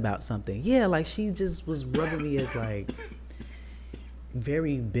Aggressive. upset about something. Yeah, like she just was rubbing me as like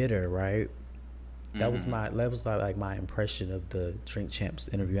very bitter, right? That was like my impression of the Drink Champs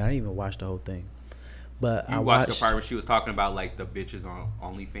interview. I didn't even watch the whole thing, but You I watched watched. the part where she was talking about like the bitches on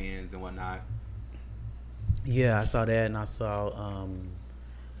OnlyFans and whatnot. Yeah, I saw that, and I saw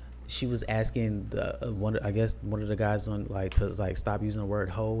she was asking the one of the guys on like to like stop using the word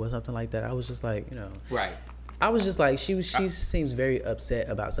hoe or something like that. I was just like, Right. I was just like, she seems very upset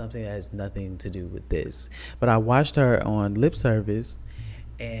about something that has nothing to do with this. But I watched her on Lip Service,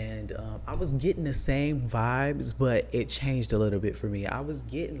 and I was getting the same vibes, but it changed a little bit for me. I was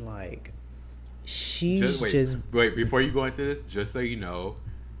getting like, she's just wait before you go into this. Just so you know,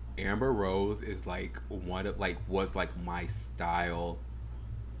 Amber Rose is like was like my style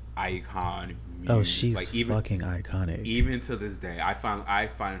icon. oh, muse. she's like even fucking iconic. even to this day. I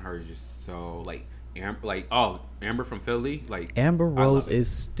find her just so like Amber from Philly. Like Amber I love Rose it.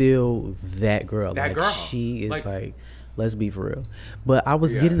 is still that girl. That like, girl. She is Like- like, let's be for real. But I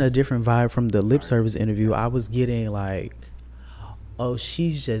was Yeah. getting a different vibe from the Lip Service interview. I was getting like, oh,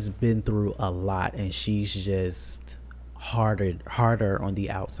 she's just been through a lot, and she's just harder on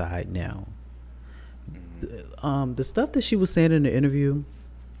the outside now. The stuff that she was saying in the interview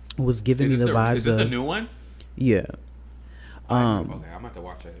was giving me the vibes Is this of a new one? yeah. Okay, I'm about to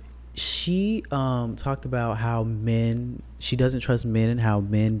watch it. She talked about how she doesn't trust men, and how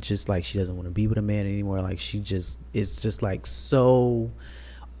men just like, she doesn't want to be with a man anymore. Like she just is just like so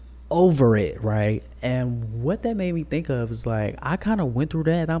over it, right? And what that made me think of is like I kind of went through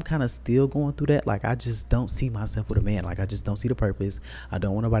that, and I'm kind of still going through that. Like I just don't see myself with a man. Like I just don't see the purpose. I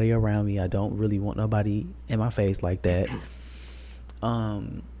don't want nobody around me. I don't really want nobody in my face like that.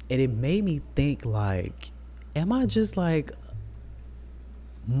 And it made me think like, am I just like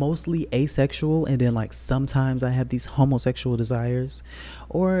mostly asexual, and then like sometimes I have these homosexual desires,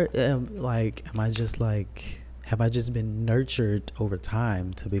 or like am I just like, have I just been nurtured over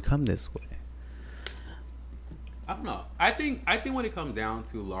time to become this way? I don't know. I think what it comes down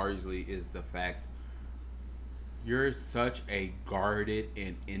to largely is the fact you're such a guarded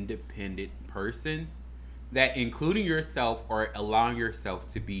and independent person that including yourself or allowing yourself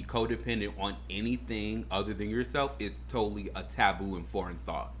to be codependent on anything other than yourself is totally a taboo and foreign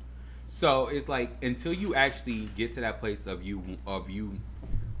thought. So it's like until you actually get to that place of you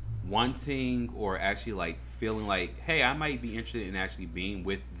wanting or actually like feeling like, hey, I might be interested in actually being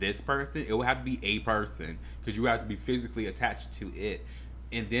with this person, it will have to be a person because you have to be physically attached to it.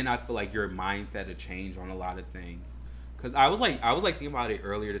 And then I feel like your mindset will change on a lot of things. Cause I was thinking about it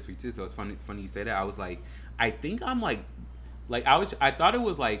earlier this week too. So it's funny you say that. I was like, I think I'm like I thought it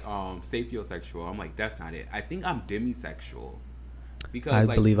was like sapiosexual. I'm like, that's not it. I think I'm demisexual. Because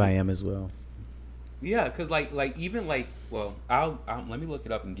I believe I am as well. Yeah, cause like even like, well, I'll let me look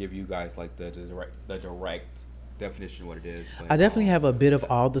it up and give you guys like the direct definition of what it is. Like, I definitely have a bit of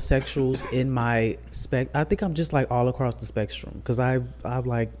all the sexuals in my I think I'm just like all across the spectrum because I'm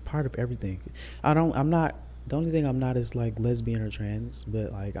like part of everything. I'm not. The only thing I'm not is like lesbian or trans,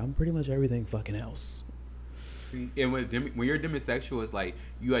 but like I'm pretty much everything fucking else. And when you're demisexual, it's like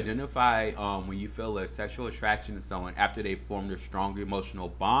you identify when you feel a sexual attraction to someone after they formed a strong emotional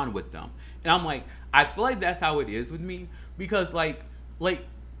bond with them. And I'm like, I feel like that's how it is with me because like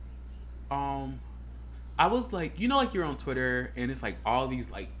I was like, you know, like you're on Twitter and it's like all these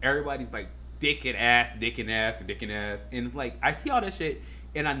like everybody's like dick and ass, and it's like I see all that shit.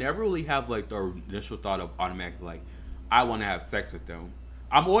 And I never really have like the initial thought of automatically like I want to have sex with them.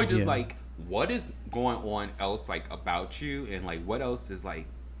 I'm always just like, what is going on else like about you, and like what else is like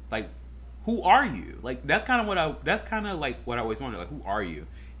who are you? Like that's kind of what I always wonder, like who are you?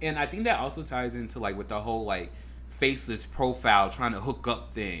 And I think that also ties into like with the whole like faceless profile trying to hook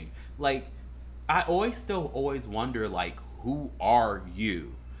up thing. Like I always wonder like who are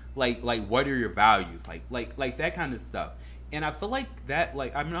you? Like what are your values? Like that kind of stuff. And I feel like that,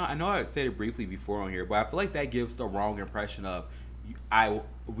 like, I know I said it briefly before on here, but I feel like that gives the wrong impression of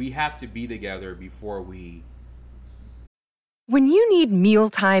we have to be together before we. When you need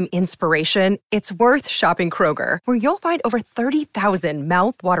mealtime inspiration, it's worth shopping Kroger, where you'll find over 30,000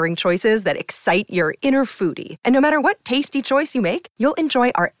 mouth-watering choices that excite your inner foodie. And no matter what tasty choice you make, you'll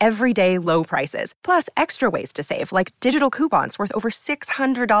enjoy our everyday low prices, plus extra ways to save, like digital coupons worth over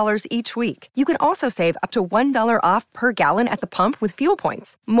 $600 each week. You can also save up to $1 off per gallon at the pump with fuel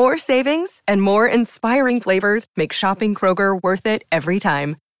points. More savings and more inspiring flavors make shopping Kroger worth it every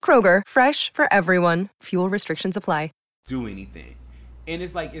time. Kroger, fresh for everyone. Fuel restrictions apply. Do anything. And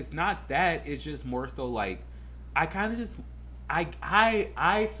it's like it's not that, it's just more so like I kind of just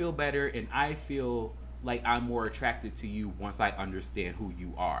I feel better and I feel like I'm more attracted to you once I understand who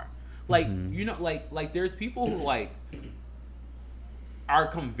you are. Like you know, like there's people who like are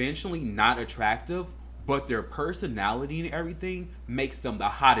conventionally not attractive, but their personality and everything makes them the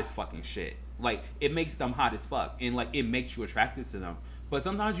hottest fucking shit. Like it makes them hot as fuck, and like it makes you attracted to them. But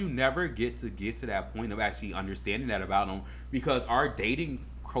sometimes you never get to that point of actually understanding that about them, because our dating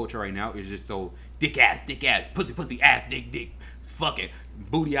culture right now is just so dick ass, pussy ass, dick, fucking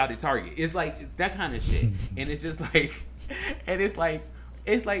booty out at Target. It's like that kind of shit, and it's just like, and it's like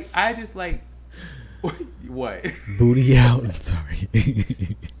I just like what booty out at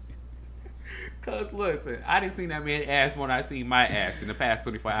Target. Cause listen, I didn't see that man ass more than I seen my ass in the past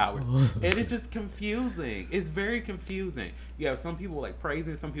 24 hours. And it's just confusing. It's very confusing. You have some people like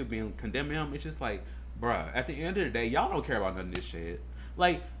praising, some people being condemning him. It's just like, bruh, at the end of the day, y'all don't care about none of this shit.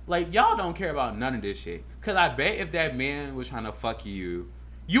 Like y'all don't care about none of this shit. Cause I bet if that man was trying to fuck you,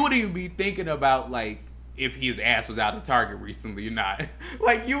 you wouldn't even be thinking about like if his ass was out of Target recently or not.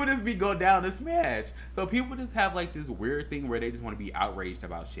 Like you would just be go down to smash. So people just have like this weird thing where they just want to be outraged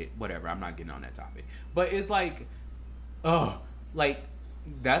about shit. Whatever, I'm not getting on that topic. But it's like, like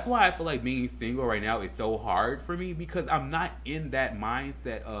that's why I feel like being single right now is so hard for me, because I'm not in that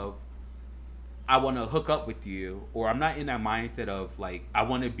mindset of I want to hook up with you, or I'm not in that mindset of like I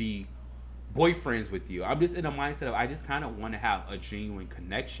want to be boyfriends with you. I'm just in a mindset of I just kind of want to have a genuine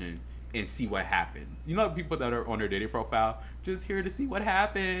connection and see what happens. You know, people that are on their dating profile, just here to see what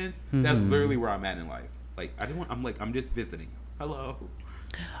happens. That's literally where I'm at in life. Like I'm just visiting. Hello.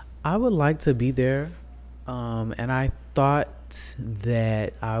 I would like to be there. And I thought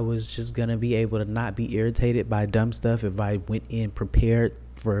that I was just going to be able to not be irritated by dumb stuff if I went in prepared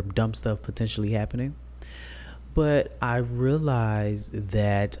for dumb stuff potentially happening. But I realized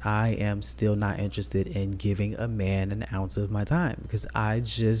that I am still not interested in giving a man an ounce of my time because I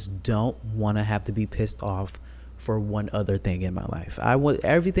just don't want to have to be pissed off for one other thing in my life.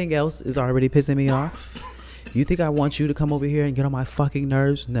 Everything else is already pissing me off. You think I want you to come over here and get on my fucking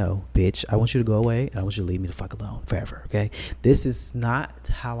nerves? No, bitch. I want you to go away and I want you to leave me the fuck alone forever, okay? This is not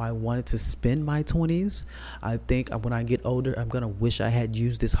how I wanted to spend my 20s. I think when I get older, I'm going to wish I had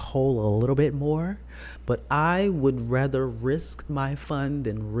used this hole a little bit more. But I would rather risk my fun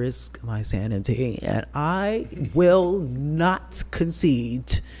than risk my sanity. And I will not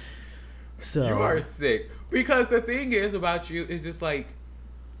concede. So You are sick. Because the thing is about you is just like,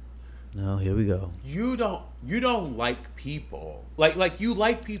 no, here we go. you don't like people. Like you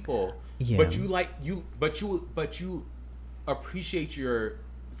like people, Yeah. but you appreciate your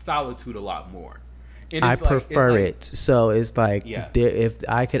solitude a lot more. And I it's like- prefer it's like- it. So it's like, Yeah. if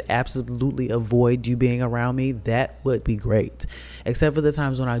I could absolutely avoid you being around me, that would be great. Except for the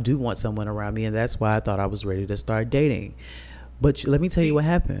times when I do want someone around me, and that's why I thought I was ready to start dating. But let me tell you what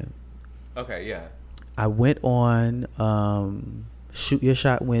happened. Okay, yeah. I went on Shoot Your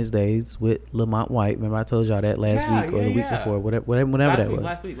Shot Wednesdays with Lamont White. Remember I told y'all that last week or the week before, whenever that was.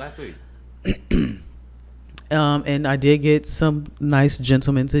 Last week. And I did get some nice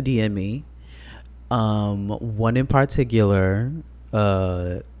gentlemen to DM me. One in particular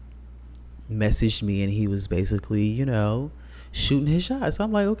messaged me, and he was basically, shooting his shot. So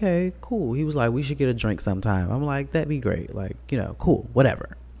I'm like, okay, cool. He was like, we should get a drink sometime. I'm like, that'd be great. Like, cool,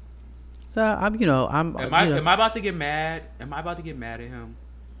 whatever. So I'm Am I about to get mad? Am I about to get mad at him?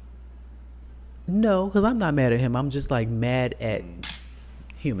 No, because I'm not mad at him. I'm just like mad at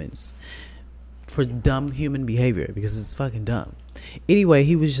humans for dumb human behavior because it's fucking dumb. Anyway,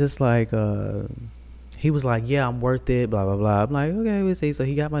 he was just like, yeah, I'm worth it, blah, blah, blah. I'm like, okay, we'll see. So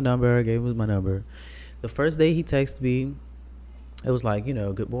he got my number, I gave him my number. The first day he texted me, it was like,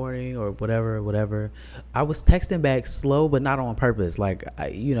 good morning or whatever. I was texting back slow, but not on purpose. Like,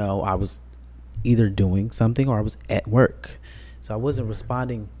 I was either doing something or I was at work. So I wasn't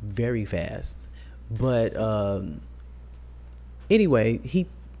responding very fast. But anyway, he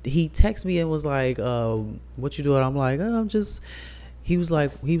texted me and was like, what you doing? I'm like, he was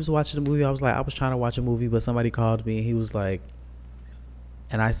watching a movie. I was like, I was trying to watch a movie, but somebody called me and he was like,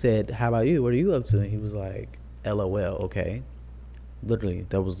 and I said, how about you? What are you up to? And he was like, LOL, okay. Literally,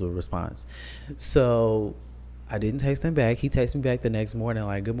 that was the response. So I didn't text him back. He texted me back the next morning,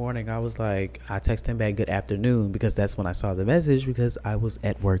 like, good morning. I was like, I texted him back good afternoon because that's when I saw the message because I was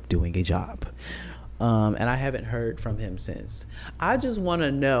at work doing a job. And I haven't heard from him since. I just want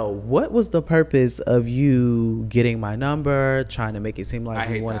to know, what was the purpose of you getting my number, trying to make it seem like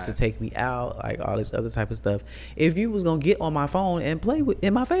you wanted to take me out, like all this other type of stuff? If you was going to get on my phone and play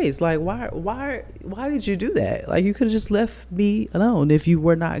in my face, like, why did you do that? Like, you could have just left me alone if you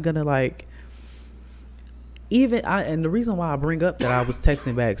were not going to, like, and the reason why I bring up that I was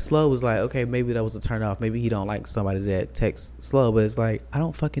texting back slow was like, okay, maybe that was a turn off. Maybe he don't like somebody that texts slow, but it's like, I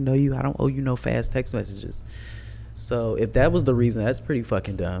don't fucking know you. I don't owe you no fast text messages. So if that was the reason, that's pretty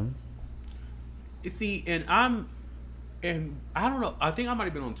fucking dumb. See, and I don't know. I think I might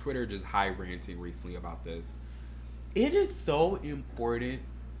have been on Twitter just high ranting recently about this. It is so important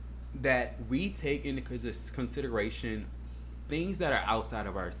that we take into consideration things that are outside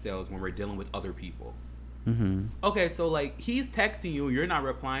of ourselves when we're dealing with other people. Mm-hmm. Okay, so like he's texting you, you're not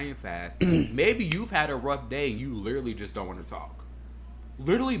replying fast. Maybe you've had a rough day and you literally just don't want to talk.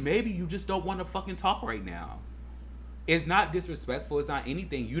 Literally, maybe you just don't want to fucking talk right now. It's not disrespectful. It's not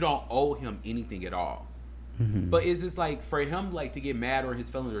anything. You don't owe him anything at all. Mm-hmm. But it's just like for him like to get mad or his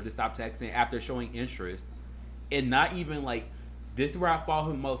feelings or to stop texting after showing interest and not even like, this is where I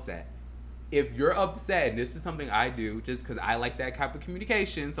follow him most at. If you're upset, and this is something I do just because I like that type of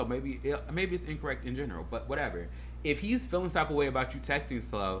communication, so maybe it's incorrect in general, but whatever. If he's feeling some type of way about you texting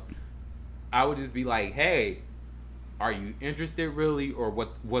slow, I would just be like, hey, are you interested really, or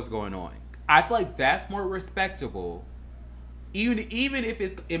what's going on? I feel like that's more respectable, even if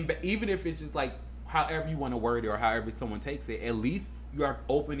it's just like however you want to word it or however someone takes it. At least you are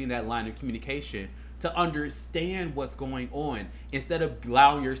opening that line of communication to understand what's going on instead of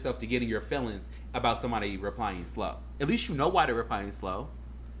allowing yourself to get in your feelings about somebody replying slow. At least you know why they're replying slow.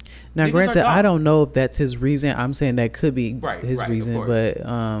 Now, Niggas granted, I don't know if that's his reason. I'm saying that could be his reason, but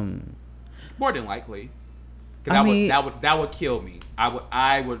more than likely, that would kill me.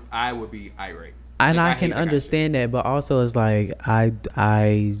 I would be irate. And I can understand that, but also it's like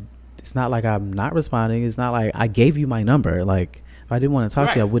I it's not like I'm not responding. It's not like I gave you my number. Like, if I didn't want to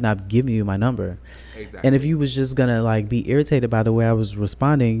talk to you, I would not have given you my number. Exactly. And if you was just gonna like be irritated by the way I was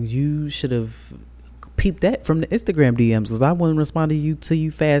responding, you should have peeped that from the Instagram DMs, because I wouldn't respond to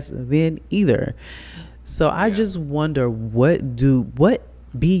you fast then either. So I just wonder, what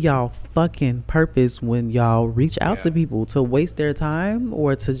be y'all fucking purpose when y'all reach out to people, to waste their time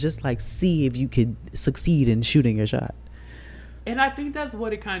or to just like see if you could succeed in shooting your shot? And I think that's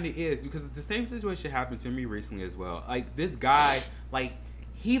what it kind of is, because the same situation happened to me recently as well. Like, this guy, like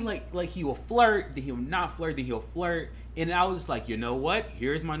he will flirt, then he'll not flirt, then he'll flirt, and I was just like, you know what?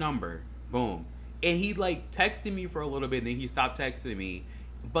 Here's my number, boom. And he like texted me for a little bit, then he stopped texting me.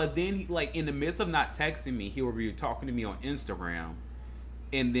 But then he, like, in the midst of not texting me, he will be talking to me on Instagram,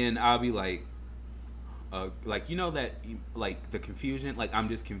 and then I'll be like, you know that, like, the confusion, like, I'm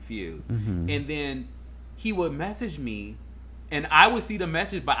just confused. Mm-hmm. And then he would message me. And I would see the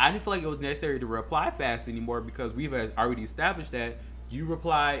message, but I didn't feel like it was necessary to reply fast anymore, because we've already established that you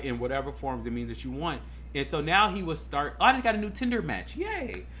reply in whatever forms it means that you want. And so now he would start, I just got a new Tinder match.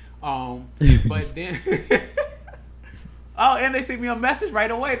 Yay. But then, and they sent me a message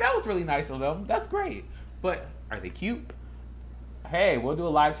right away. That was really nice of them. That's great. But are they cute? Hey, we'll do a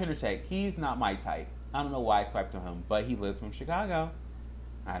live Tinder check. He's not my type. I don't know why I swiped on him, but he lives from Chicago.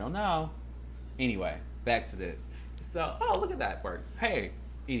 I don't know. Anyway, back to this. So, look at that works. Hey,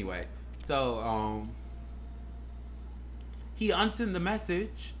 anyway, so he unsent the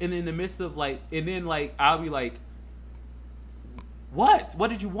message, and in the midst of I'll be like, what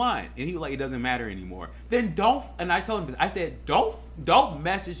did you want? And he was like, it doesn't matter anymore. Then and I told him, I said, don't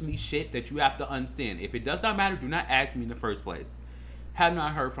message me shit that you have to unsend. If it does not matter, do not ask me in the first place. Have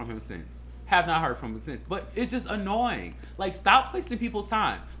not heard from him since. But it's just annoying. Like, stop wasting people's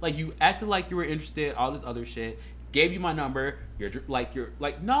time. Like, you acted like you were interested, all this other shit. Gave you my number. You're like,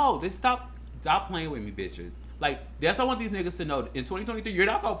 no, just stop playing with me, bitches. Like, that's what I want these niggas to know. In 2023, you're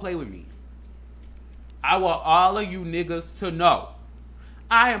not gonna play with me. I want all of you niggas to know,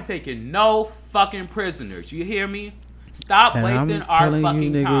 I am taking no fucking prisoners. You hear me? Stop wasting our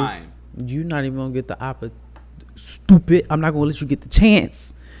fucking time. You're not even gonna get the stupid. I'm not gonna let you get the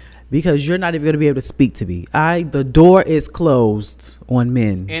chance, because you're not even gonna be able to speak to me. The door is closed on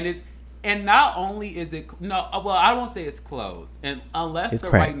men. And not only is it I won't say it's closed, and unless it's the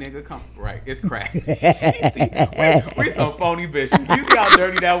crack. Right nigga come right, it's crack. we some phony bitches. You see how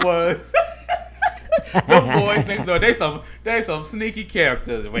dirty that was? Them boys next door, they some sneaky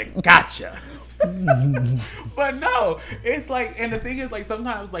characters. Wait, gotcha. But no, it's like, and the thing is, like,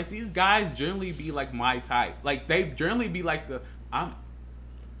 sometimes like these guys generally be like my type. Like, they generally be like the type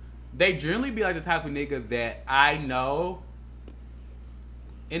of nigga that I know.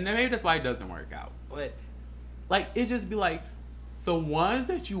 And maybe that's why it doesn't work out. But, like, it just be like, the ones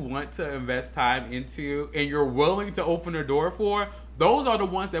that you want to invest time into and you're willing to open the door for, those are the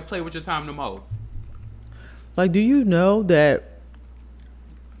ones that play with your time the most. Like, do you know that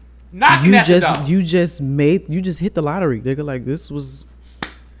you just hit the lottery, nigga? Like, this was...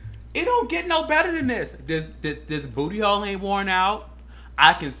 It don't get no better than this. This booty hole ain't worn out.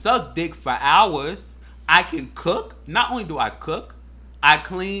 I can suck dick for hours. I can cook. Not only do I cook, I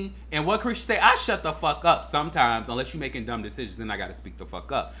clean, and what Christian say, I shut the fuck up sometimes, unless you're making dumb decisions, then I gotta speak the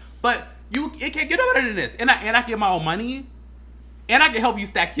fuck up. But it can't get no better than this. And I get my own money, and I can help you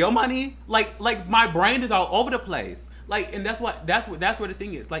stack your money. Like my brain is all over the place. Like, and that's where the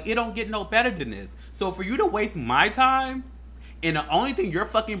thing is. Like, it don't get no better than this. So for you to waste my time, and the only thing you're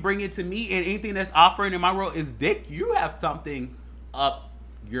fucking bringing to me, and anything that's offering in my world is dick, you have something up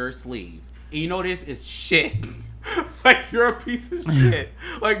your sleeve. And you know this is shit. Like, you're a piece of shit.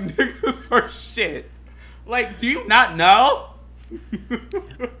 Like, niggas are shit. Like, do you not know?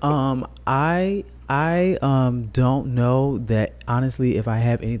 I don't know that, honestly, if I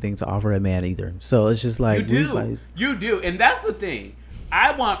have anything to offer a man either. So it's just like, you do, and that's the thing.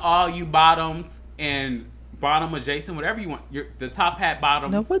 I want all you bottoms and bottom adjacent, whatever you want. The top hat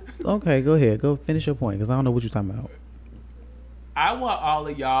bottoms. No, what? Okay, go ahead. Go finish your point, because I don't know what you're talking about. I want all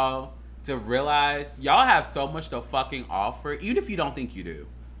of y'all to realize y'all have so much to fucking offer, even if you don't think you do.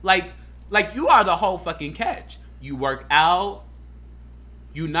 Like you are the whole fucking catch. You work out.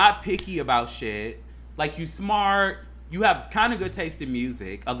 You not picky about shit. Like, you smart. You have kind of good taste in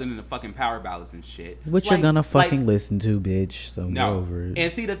music, other than the fucking power ballads and shit. What you're gonna fucking listen to, bitch. So go over it.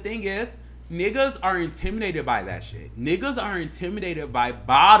 And see, the thing is, niggas are intimidated by that shit. Niggas are intimidated by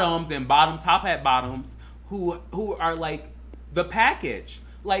bottoms and top hat bottoms who are like the package.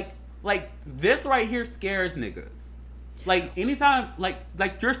 Like this right here scares niggas. Like, anytime, like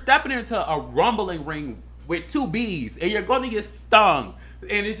you're stepping into a rumbling ring with 2 B's, and you're gonna get stung.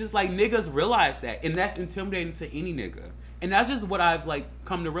 And it's just like niggas realize that, and that's intimidating to any nigga. And that's just what I've like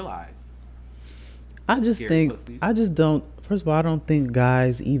come to realize. I just Scary think pussies. I just don't. First of all, I don't think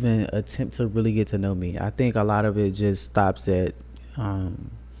guys even attempt to really get to know me. I think a lot of it just stops at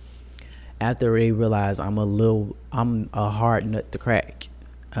after they realize I'm a hard nut to crack.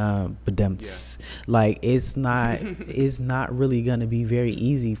 But them, like it's not really gonna be very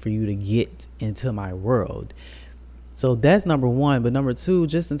easy for you to get into my world. So that's number one. But number two,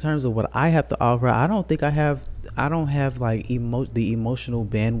 just in terms of what I have to offer, I don't have like the emotional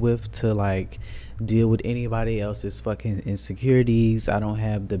bandwidth to like deal with anybody else's fucking insecurities. I don't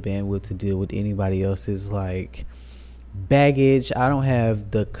have the bandwidth to deal with anybody else's like baggage. I don't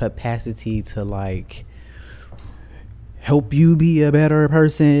have the capacity to like help you be a better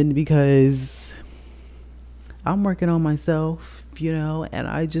person because I'm working on myself, and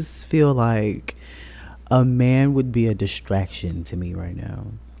I just feel like a man would be a distraction to me right now.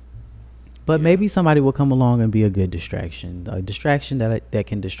 But maybe somebody will come along and be a good distraction. A distraction that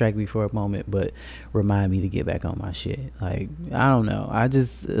can distract me for a moment, but remind me to get back on my shit. Like, I don't know.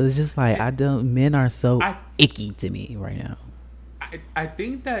 It's just like, men are so icky to me right now. I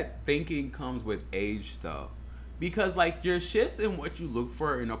think that thinking comes with age, though. Because, like, your shifts in what you look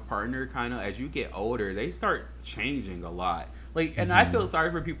for in a partner, kind of, as you get older, they start changing a lot. Like, and I feel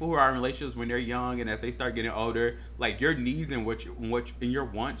sorry for people who are in relationships when they're young, and as they start getting older, like, your needs and and your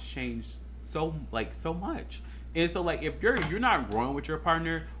wants change so much. And so, like, if you're not growing with your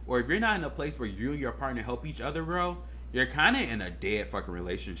partner, or if you're not in a place where you and your partner help each other grow, you're kind of in a dead fucking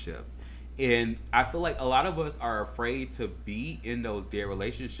relationship. And I feel like a lot of us are afraid to be in those dead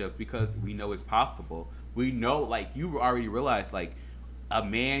relationships because we know it's possible. We know, like, you already realize, like, a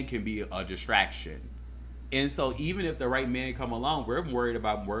man can be a distraction. And so even if the right man come along, we're worried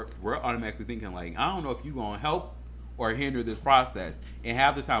about, we're automatically thinking, like, I don't know if you're going to help or hinder this process. And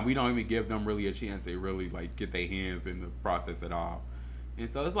half the time, we don't even give them really a chance to really, like, get their hands in the process at all. And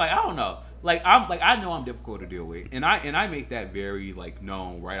so it's like, I don't know. Like, I know I'm difficult to deal with. And I make that very, like,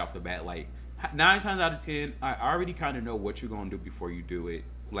 known right off the bat. Like, 9 times out of 10, I already kind of know what you're going to do before you do it.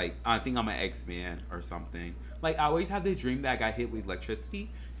 Like, I think I'm an X-Man or something. Like, I always have this dream that I got hit with electricity.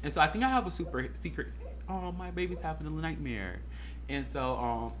 And so I think I have a super secret, oh, my baby's having a nightmare. And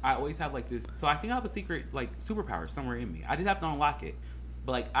so I always have, like, this. So I think I have a secret, like, superpower somewhere in me. I just have to unlock it.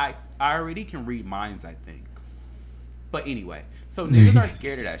 But, like, I already can read minds, I think. But anyway, so niggas are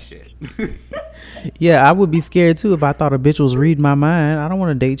scared of that shit. Yeah, I would be scared, too, if I thought a bitch was reading my mind. I don't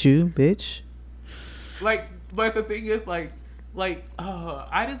want to date you, bitch. Like, but the thing is, like,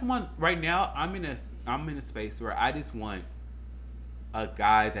 I just want, right now, I'm in a space where I just want a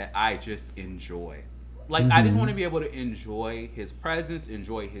guy that I just enjoy. Like, I just want to be able to enjoy his presence,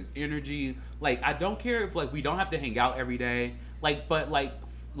 enjoy his energy. Like, I don't care if, like, we don't have to hang out every day. Like, but,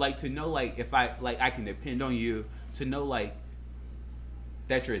 like to know, like, if I can depend on you, to know, like,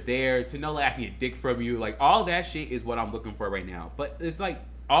 that you're there, to know, like, I can get dick from you. Like, all that shit is what I'm looking for right now. But it's, like,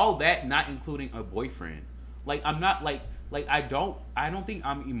 all that not including a boyfriend. Like, I'm not, like I don't think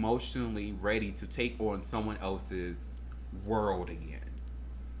I'm emotionally ready to take on someone else's world again.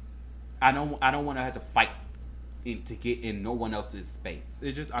 I don't want to have to fight to get in no one else's space.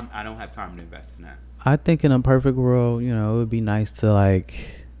 It's just I don't have time to invest in that. I think in a perfect world, it would be nice to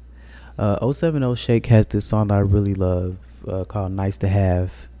like 070 Shake has this song that I really love called Nice to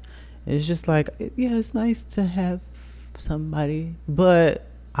Have. It's just like, yeah, it's nice to have somebody, but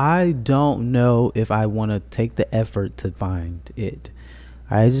I don't know if I want to take the effort to find it.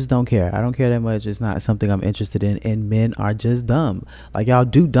 I just don't care. I don't care that much. It's not something I'm interested in. And men are just dumb. Like, y'all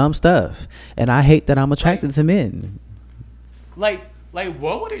do dumb stuff. And I hate that I'm attracted to men. Like,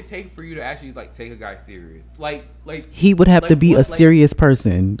 what would it take for you to actually, like, take a guy serious? Like he would have to be a serious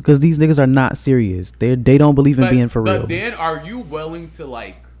person, because these niggas are not serious. They don't believe in being for real. But then, are you willing to,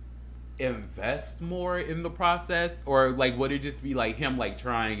 like, invest more in the process? Or, like, would it just be, like, him, like,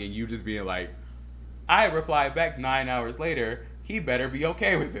 trying and you just being like, I replied back 9 hours later, he better be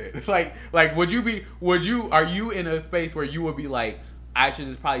okay with it. Like, are you in a space where you would be like, I should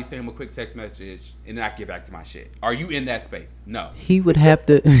just probably send him a quick text message and then I get back to my shit? Are you in that space? No. He would have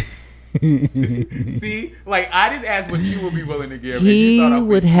to. See? Like, I just asked what you would be willing to give. He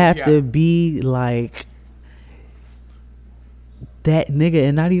would have to be like that nigga,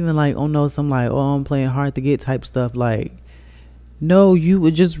 and not even like, oh no, some like, oh, I'm playing hard to get type stuff. Like, no, you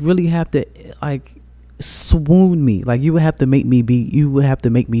would just really have to like swoon me. Like, you would have to make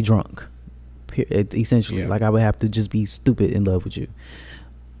me drunk, essentially. Like, I would have to just be stupid in love with you,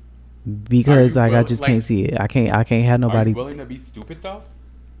 because like I just can't see it. I can't have nobody. Are you willing to be stupid though?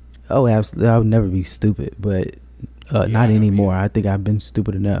 Oh, absolutely. I would never be stupid, but I not know, anymore. yeah. I think I've been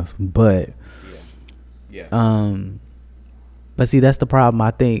stupid enough. But Yeah. but see, that's the problem.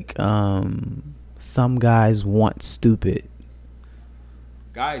 I think some guys want stupid.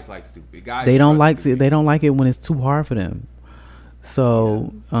 Guys like stupid. Guys They don't trust like stupid it. They don't like it when it's too hard for them.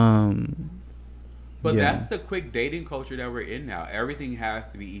 So, But yeah. that's the quick dating culture that we're in now. Everything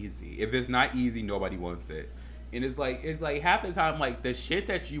has to be easy. If it's not easy, nobody wants it. And it's like half the time, like the shit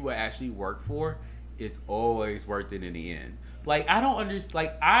that you would actually work for is always worth it in the end. Like I don't understand.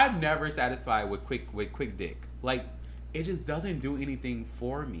 Like I'm never satisfied with quick dick. Like it just doesn't do anything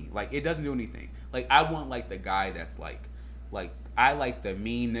for me. Like it doesn't do anything. Like I want like the guy that's like I like the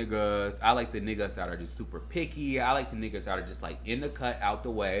mean niggas. I like the niggas that are just super picky. I like the niggas that are just like in the cut, out the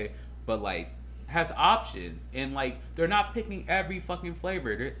way, but like has options. And like they're not picking every fucking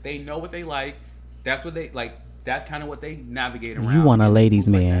flavor. They know what they like. That's what they like. That's kind of what they navigate around. You want a And ladies'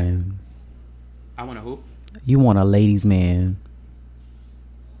 like man. that. I want a who? You want a ladies' man.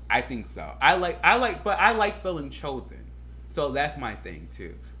 I think so. I like feeling chosen. So that's my thing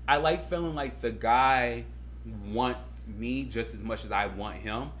too. I like feeling like the guy wants me just as much as I want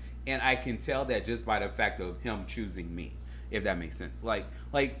him, and I can tell that just by the fact of him choosing me, if that makes sense. I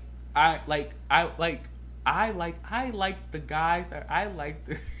like the guys. I like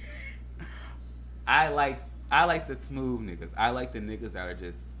the I like the smooth niggas. I like the niggas that are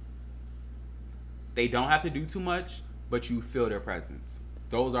just, they don't have to do too much, but you feel their presence.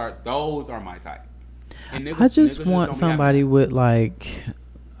 Those are my type. And I just niggas want don't be somebody having- with like,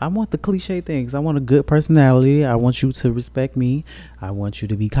 I want the cliche things. I want a good personality. I want you to respect me. I want you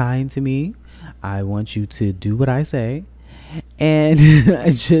to be kind to me. I want you to do what I say. And I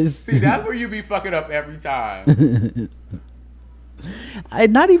just See, that's where you be fucking up every time.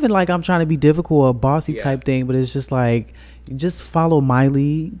 not even like I'm trying to be difficult or bossy Yeah. type thing, but it's just like, just follow my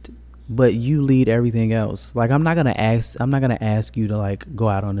lead, but you lead everything else. Like I'm not gonna ask you to like go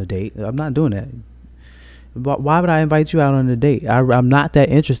out on a date. I'm not doing that. But why would I invite you out on a date? I'm not that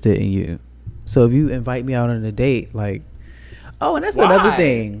interested in you. So if you invite me out on a date, like, oh, and that's another Why?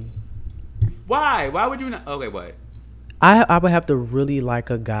 thing. Why? Why would you not? Okay, what? I would have to really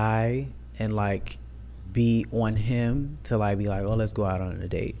like a guy and like be on him to like be like, oh, let's go out on a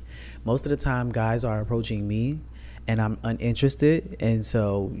date. Most of the time guys are approaching me and I'm uninterested, and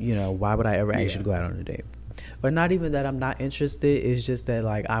so, you know, why would I ever ask you to go out on a date? But not even that I'm not interested, it's just that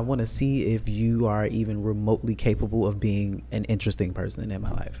like I want to see if you are even remotely capable of being an interesting person in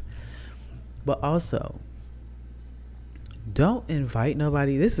my life. But also, don't invite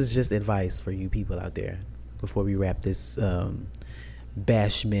nobody. This is just advice for you people out there before we wrap this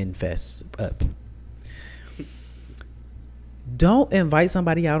Bash Men Fest up. Don't invite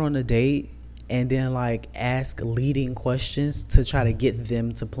somebody out on a date and then like ask leading questions to try to get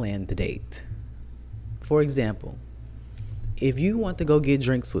them to plan the date. For example, if you want to go get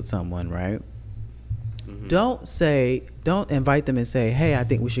drinks with someone, right? Don't invite them and say, hey, I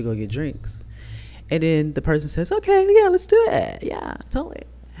think we should go get drinks. And then the person says, okay, yeah, let's do it. Yeah, totally.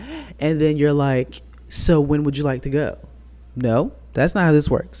 And then you're like, so when would you like to go? No, that's not how this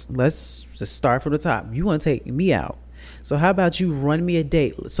works. Let's just start from the top. You want to take me out. So how about you run me a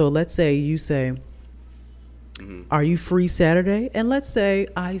date? So let's say you say, are you free Saturday? And let's say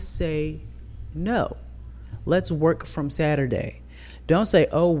I say no. Let's work from Saturday. Don't say,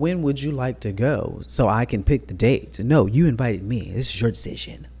 oh, when would you like to go so I can pick the date? No, you invited me. This is your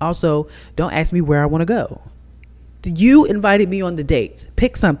decision. Also, don't ask me where I want to go. You invited me on the date.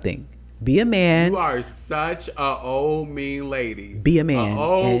 Pick something. Be a man. You are such a old mean lady. Be a man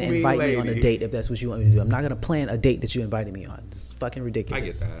and mean invite me lady. on a date if that's what you want me to do. I'm not gonna plan a date that you invited me on. It's fucking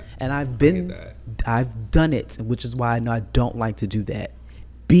ridiculous. I get that. And that. I've done it, which is why I know I don't like to do that.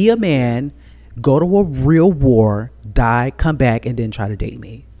 Be a man, go to a real war, die, come back, and then try to date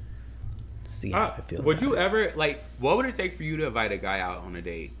me. See how I feel. Would about you it. ever like? What would it take for you to invite a guy out on a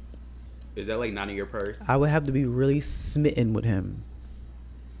date? Is that like none of your purse? I would have to be really smitten with him.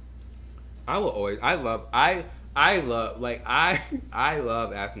 I will always. I love asking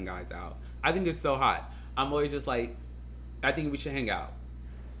guys out. I think it's so hot. I'm always just like, I think we should hang out.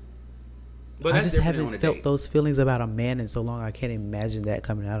 But I that's just different than haven't on a felt date. those feelings about a man in so long. I can't imagine that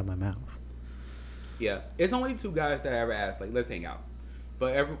coming out of my mouth. Yeah, it's only two guys that I ever asked, like, let's hang out.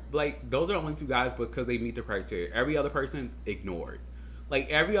 But those are only two guys because they meet the criteria. Every other person ignored. Like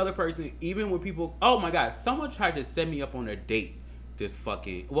every other person, even when people, oh my god, someone tried to set me up on a date.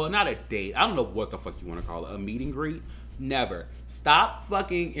 Not a date. I don't know what the fuck you want to call it. A meet and greet? Never. Stop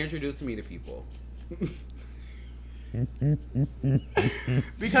fucking introducing me to people.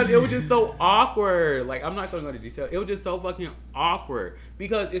 Because it was just so awkward. Like, I'm not gonna go into detail. It was just so fucking awkward.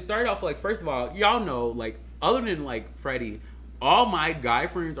 Because it started off like, first of all, y'all know, like, other than like Freddie, all my guy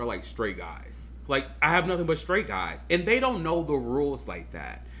friends are like straight guys. Like, I have nothing but straight guys. And they don't know the rules like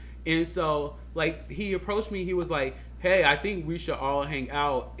that. And so, like, he approached me, he was like, hey, I think we should all hang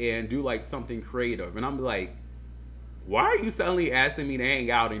out and do like something creative. And I'm like, why are you suddenly asking me to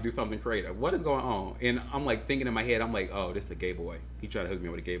hang out and do something creative? What is going on? And I'm like thinking in my head, I'm like, oh, this is a gay boy. He tried to hook me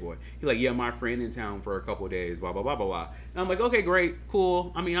up with a gay boy. He's like, yeah, my friend in town for a couple of days, blah, blah, blah, blah, blah. And I'm like, okay, great,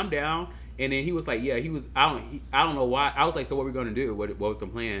 cool. I mean, I'm down. And then he was like, yeah, I don't know why. I was like, so what are we going to do? What was the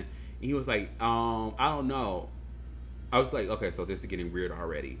plan? And he was like, I don't know. I was like, okay, so this is getting weird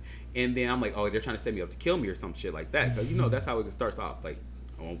already. And then I'm like, oh, they're trying to set me up to kill me or some shit like that. Because, you know, that's how it starts off. Like,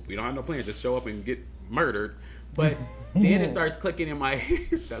 oh, we don't have no plan. Just show up and get murdered. But then it starts clicking in my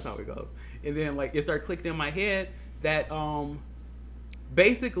head. That's how it goes. And then, like, it started clicking in my head that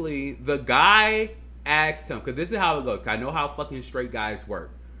basically the guy asked him, because this is how it goes. 'Cause I know how fucking straight guys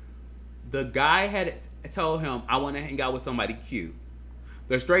work. The guy had told him, I want to hang out with somebody cute.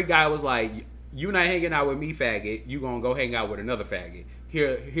 The straight guy was like, you not hanging out with me, faggot. You gonna go hang out with another faggot.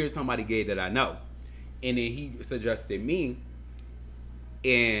 Here's somebody gay that I know. And then he suggested me.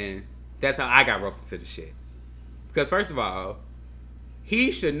 And that's how I got roped into the shit. Because first of all,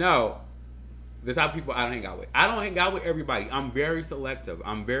 he should know the type of people I don't hang out with. I don't hang out with everybody. I'm very selective.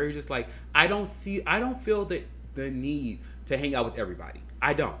 I'm very just like, I don't feel the need to hang out with everybody.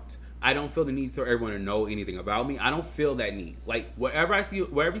 I don't feel the need for everyone to know anything about me. I don't feel that need. Like, wherever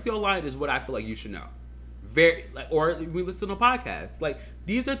you see online is what I feel like you should know. Or we listen to a podcast. Like,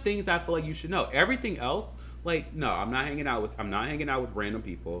 these are things I feel like you should know. Everything else, like, no, I'm not hanging out with random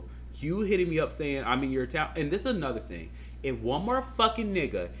people. You hitting me up saying I'm in your town. And this is another thing. If one more fucking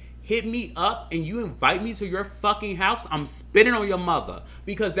nigga hit me up and you invite me to your fucking house, I'm spitting on your mother.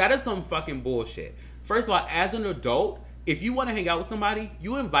 Because that is some fucking bullshit. First of all, as an adult, if you want to hang out with somebody,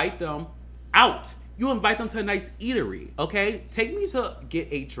 you invite them out. You invite them to a nice eatery, okay? Take me to get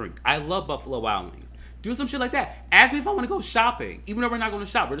a drink. I love Buffalo Wild Wings. Do some shit like that. Ask me if I want to go shopping. Even though we're not going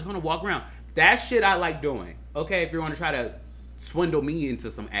to shop, we're just going to walk around. That shit I like doing, okay? If you want to try to swindle me into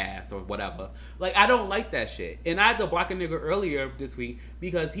some ass or whatever. Like, I don't like that shit. And I had to block a nigga earlier this week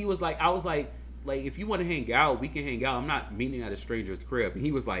because he was like, I was like, if you want to hang out, we can hang out. I'm not meeting at a stranger's crib. And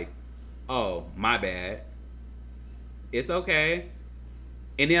he was like, oh, my bad. It's okay.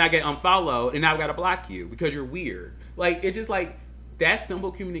 And then I get unfollowed and now I gotta block you because you're weird. Like, it's just like, that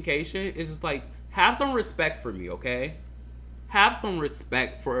simple communication is just like, have some respect for me, okay? Have some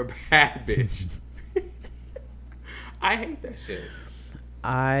respect for a bad bitch. I hate that shit.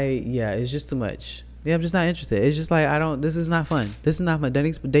 It's just too much. Yeah, I'm just not interested. It's just like, this is not fun. This is not fun.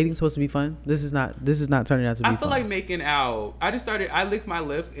 Dating's supposed to be fun. This is not turning out to be fun. I feel like making out. I licked my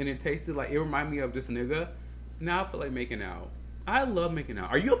lips and it tasted like, it reminded me of this nigga. Now I feel like making out. I love making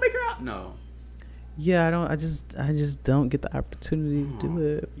out. Are you a maker out? No. Yeah, I just don't get the opportunity to do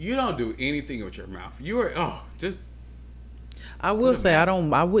it. You don't do anything with your mouth. I will say I don't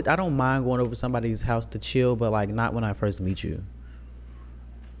mind going over somebody's house to chill, but like not when I first meet you.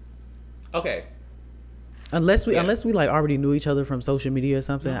 Okay. Unless we like already knew each other from social media or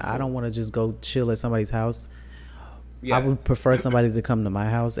something, I don't want to just go chill at somebody's house. Yes. I would prefer somebody to come to my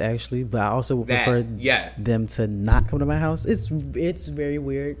house, actually, but I also would prefer them to not come to my house. It's very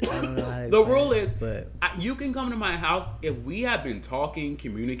weird. I don't know how to the rule is, you can come to my house if we have been talking,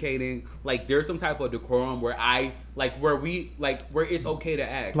 communicating. Like, there's some type of decorum where where it's okay to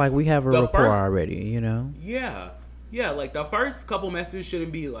ask. Like, we have a rapport already, you know? Yeah. Yeah, like, the first couple messages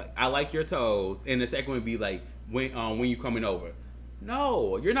shouldn't be like, I like your toes. And the second would be like, when you coming over.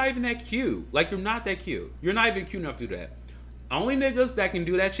 No, you're not even that cute. Like, you're not that cute. You're not even cute enough to do that. Only niggas that can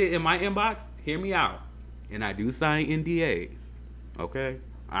do that shit in my inbox, hear me out. And I do sign NDAs, okay?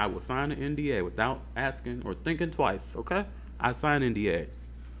 I will sign an NDA without asking or thinking twice, okay? I sign NDAs.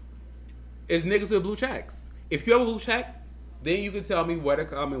 It's niggas with blue checks. If you have a blue check, then you can tell me where to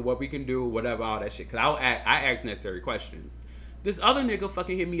come and what we can do, whatever, all that shit. Because I ask necessary questions. This other nigga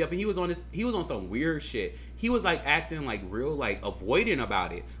fucking hit me up and he was on some weird shit. He was like acting like real, like avoidant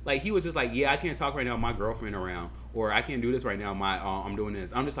about it. Like, he was just like, yeah, I can't talk right now, my girlfriend around, or I can't do this right now, I'm doing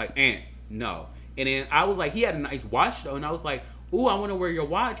this. I'm just like, no. And then I was like, he had a nice watch though, and I was like, ooh, I want to wear your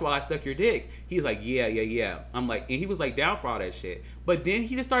watch while I suck your dick. He's like, yeah. I'm like, and he was like down for all that shit. But then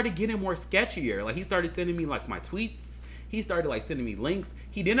he just started getting more sketchier. Like, he started sending me like my tweets. He started like sending me links.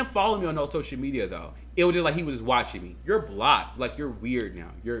 He didn't follow me on no social media though. It was just like he was just watching me. You're blocked. Like, you're weird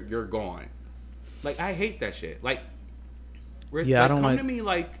now. You're gone. Like, I hate that shit. Like, I don't come like, to me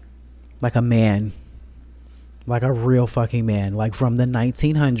like a man. Like a real fucking man. Like from the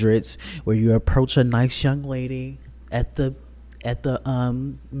 1900s, where you approach a nice young lady at the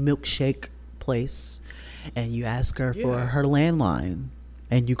milkshake place, and you ask her for her landline,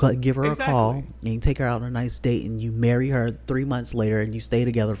 and you give her a call, and you take her out on a nice date, and you marry her 3 months later, and you stay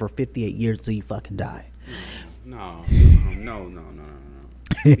together for 58 years till you fucking die. No.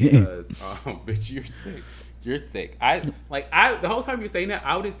 Because, bitch, you're sick. You're sick. The whole time you're saying that,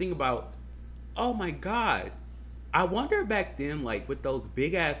 I was just thinking about, oh my God. I wonder back then, like, with those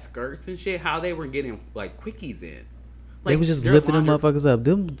big ass skirts and shit, how they were getting, like, quickies in. Like, they was just lifting them motherfuckers up.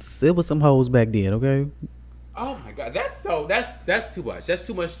 It was some hoes back then, okay? Oh my God, that's too much. That's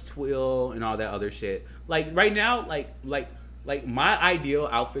too much twill and all that other shit. Like right now, like my ideal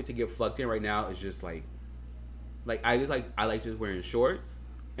outfit to get fucked in right now is just I like just wearing shorts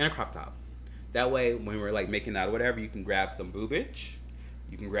and a crop top. That way, when we're like making out or whatever, you can grab some boobage,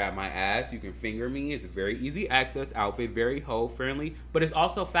 you can grab my ass, you can finger me. It's a very easy access outfit, very hoe friendly, but it's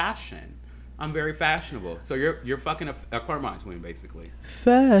also fashion. I'm very fashionable, so you're fucking a Claremont twin basically.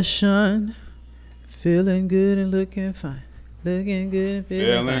 Fashion. Feeling good and looking fine. Looking good and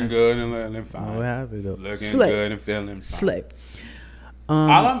feeling fine. Good and looking fine. Oh, how we go? Looking Slay. good and feeling fine. Slay. All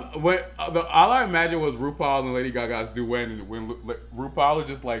I imagine was RuPaul and Lady Gaga's duet, and when RuPaul was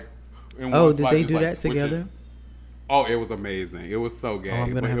just like, in oh, one did spot, they just do like that switching. together? Oh, it was amazing. It was so gay. Oh,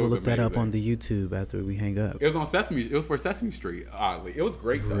 I'm gonna have to look that up amazing. on the YouTube after we hang up. It was on Sesame. It was for Sesame Street. Oddly, it was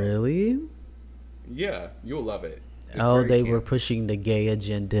great though. Really? Yeah, you'll love it. It's Oh, they camp. were pushing the gay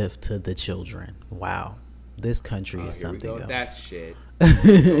agenda to the children. Wow. This country is something else. That shit.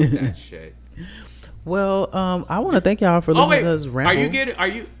 That shit. Well, I want to thank y'all for listening to us ramble. Do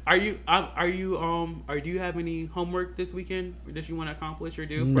you have any homework this weekend that you want to accomplish or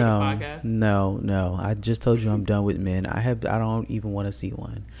do for the No, podcast? no. I just told you I'm done with men. I don't even want to see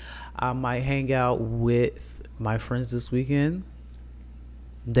one. I might hang out with my friends this weekend.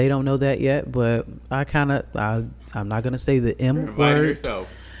 They don't know that yet, but I'm not gonna say the M word.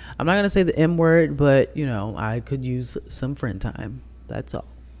 Yourself. I'm not gonna say the M word, but I could use some friend time. That's all.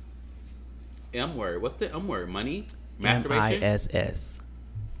 M word. What's the M word? Money? Masturbation? MISS.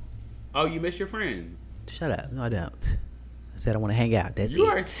 Oh, you miss your friends. Shut up. No, I don't. I said I want to hang out. That's You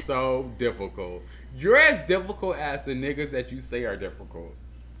it. are so difficult. You're as difficult as the niggas that you say are difficult.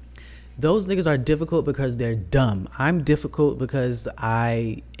 Those niggas are difficult because they're dumb. I'm difficult because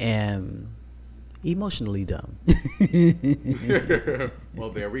I am emotionally dumb. Well,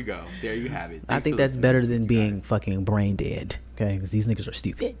 there we go. There you have it. I think that's better than being fucking brain dead. Okay, because these niggas are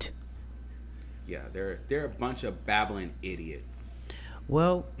stupid. Yeah, they're a bunch of babbling idiots.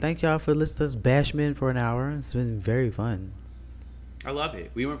 Well, thank y'all for listening to us bash men for an hour. It's been very fun. I love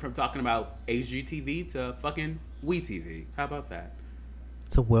it. We went from talking about HGTV to fucking WeTV. How about that?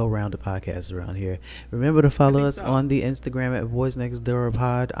 It's a well-rounded podcast around here. Remember to follow us so. on the Instagram at Boys Next Door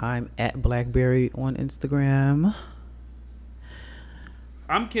Pod. I'm at Blackberry on Instagram.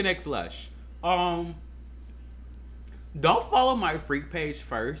 I'm Ken X Lush. Don't follow my freak page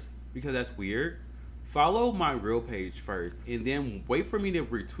first because that's weird. Follow my real page first, and then wait for me to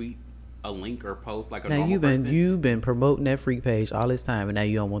retweet a link or post like a normal person. You've been promoting that freak page all this time, and now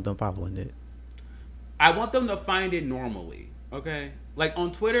you don't want them following it. I want them to find it normally. Okay, like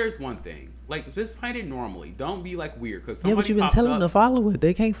on Twitter is one thing. Like just find it normally. Don't be like weird because Yeah, but you've been telling them to follow it.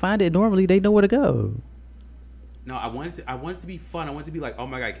 They can't find it normally. They know where to go. No, I want it to be fun. I want it to be like, oh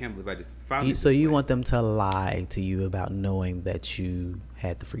my God, I can't believe I just found it. So you want them to lie to you about knowing that you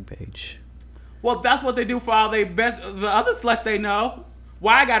had the freak page? Well, that's what they do for all the other sluts they know.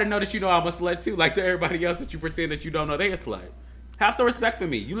 Why I gotta know that you know I'm a slut too, like to everybody else that you pretend that you don't know they a slut. Have some respect for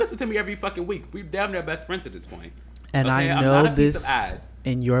me. You listen to me every fucking week. We damn near best friends at this point. And okay? I know this ass.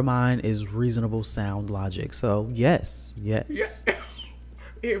 in your mind is reasonable sound logic. So yes. Yeah.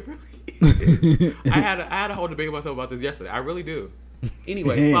 It really is. I had a whole debate with myself about this yesterday. I really do.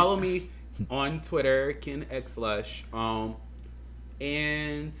 Anyway, follow me on Twitter, Ken X Lush, and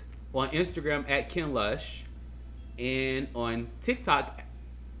on Instagram at Ken Lush, and on TikTok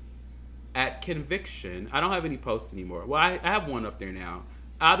at Conviction. I don't have any posts anymore. Well, I have one up there now.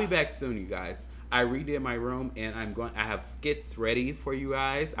 I'll be back soon, you guys. I redid my room, and I have skits ready for you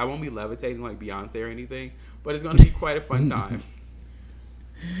guys. I won't be levitating like Beyonce or anything, but it's gonna be quite a fun time.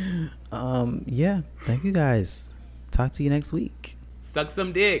 Yeah. Thank you guys. Talk to you next week. Suck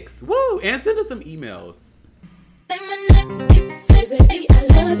some dicks. Woo! And send us some emails. Say my name, say baby, I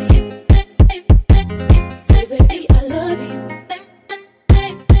love you.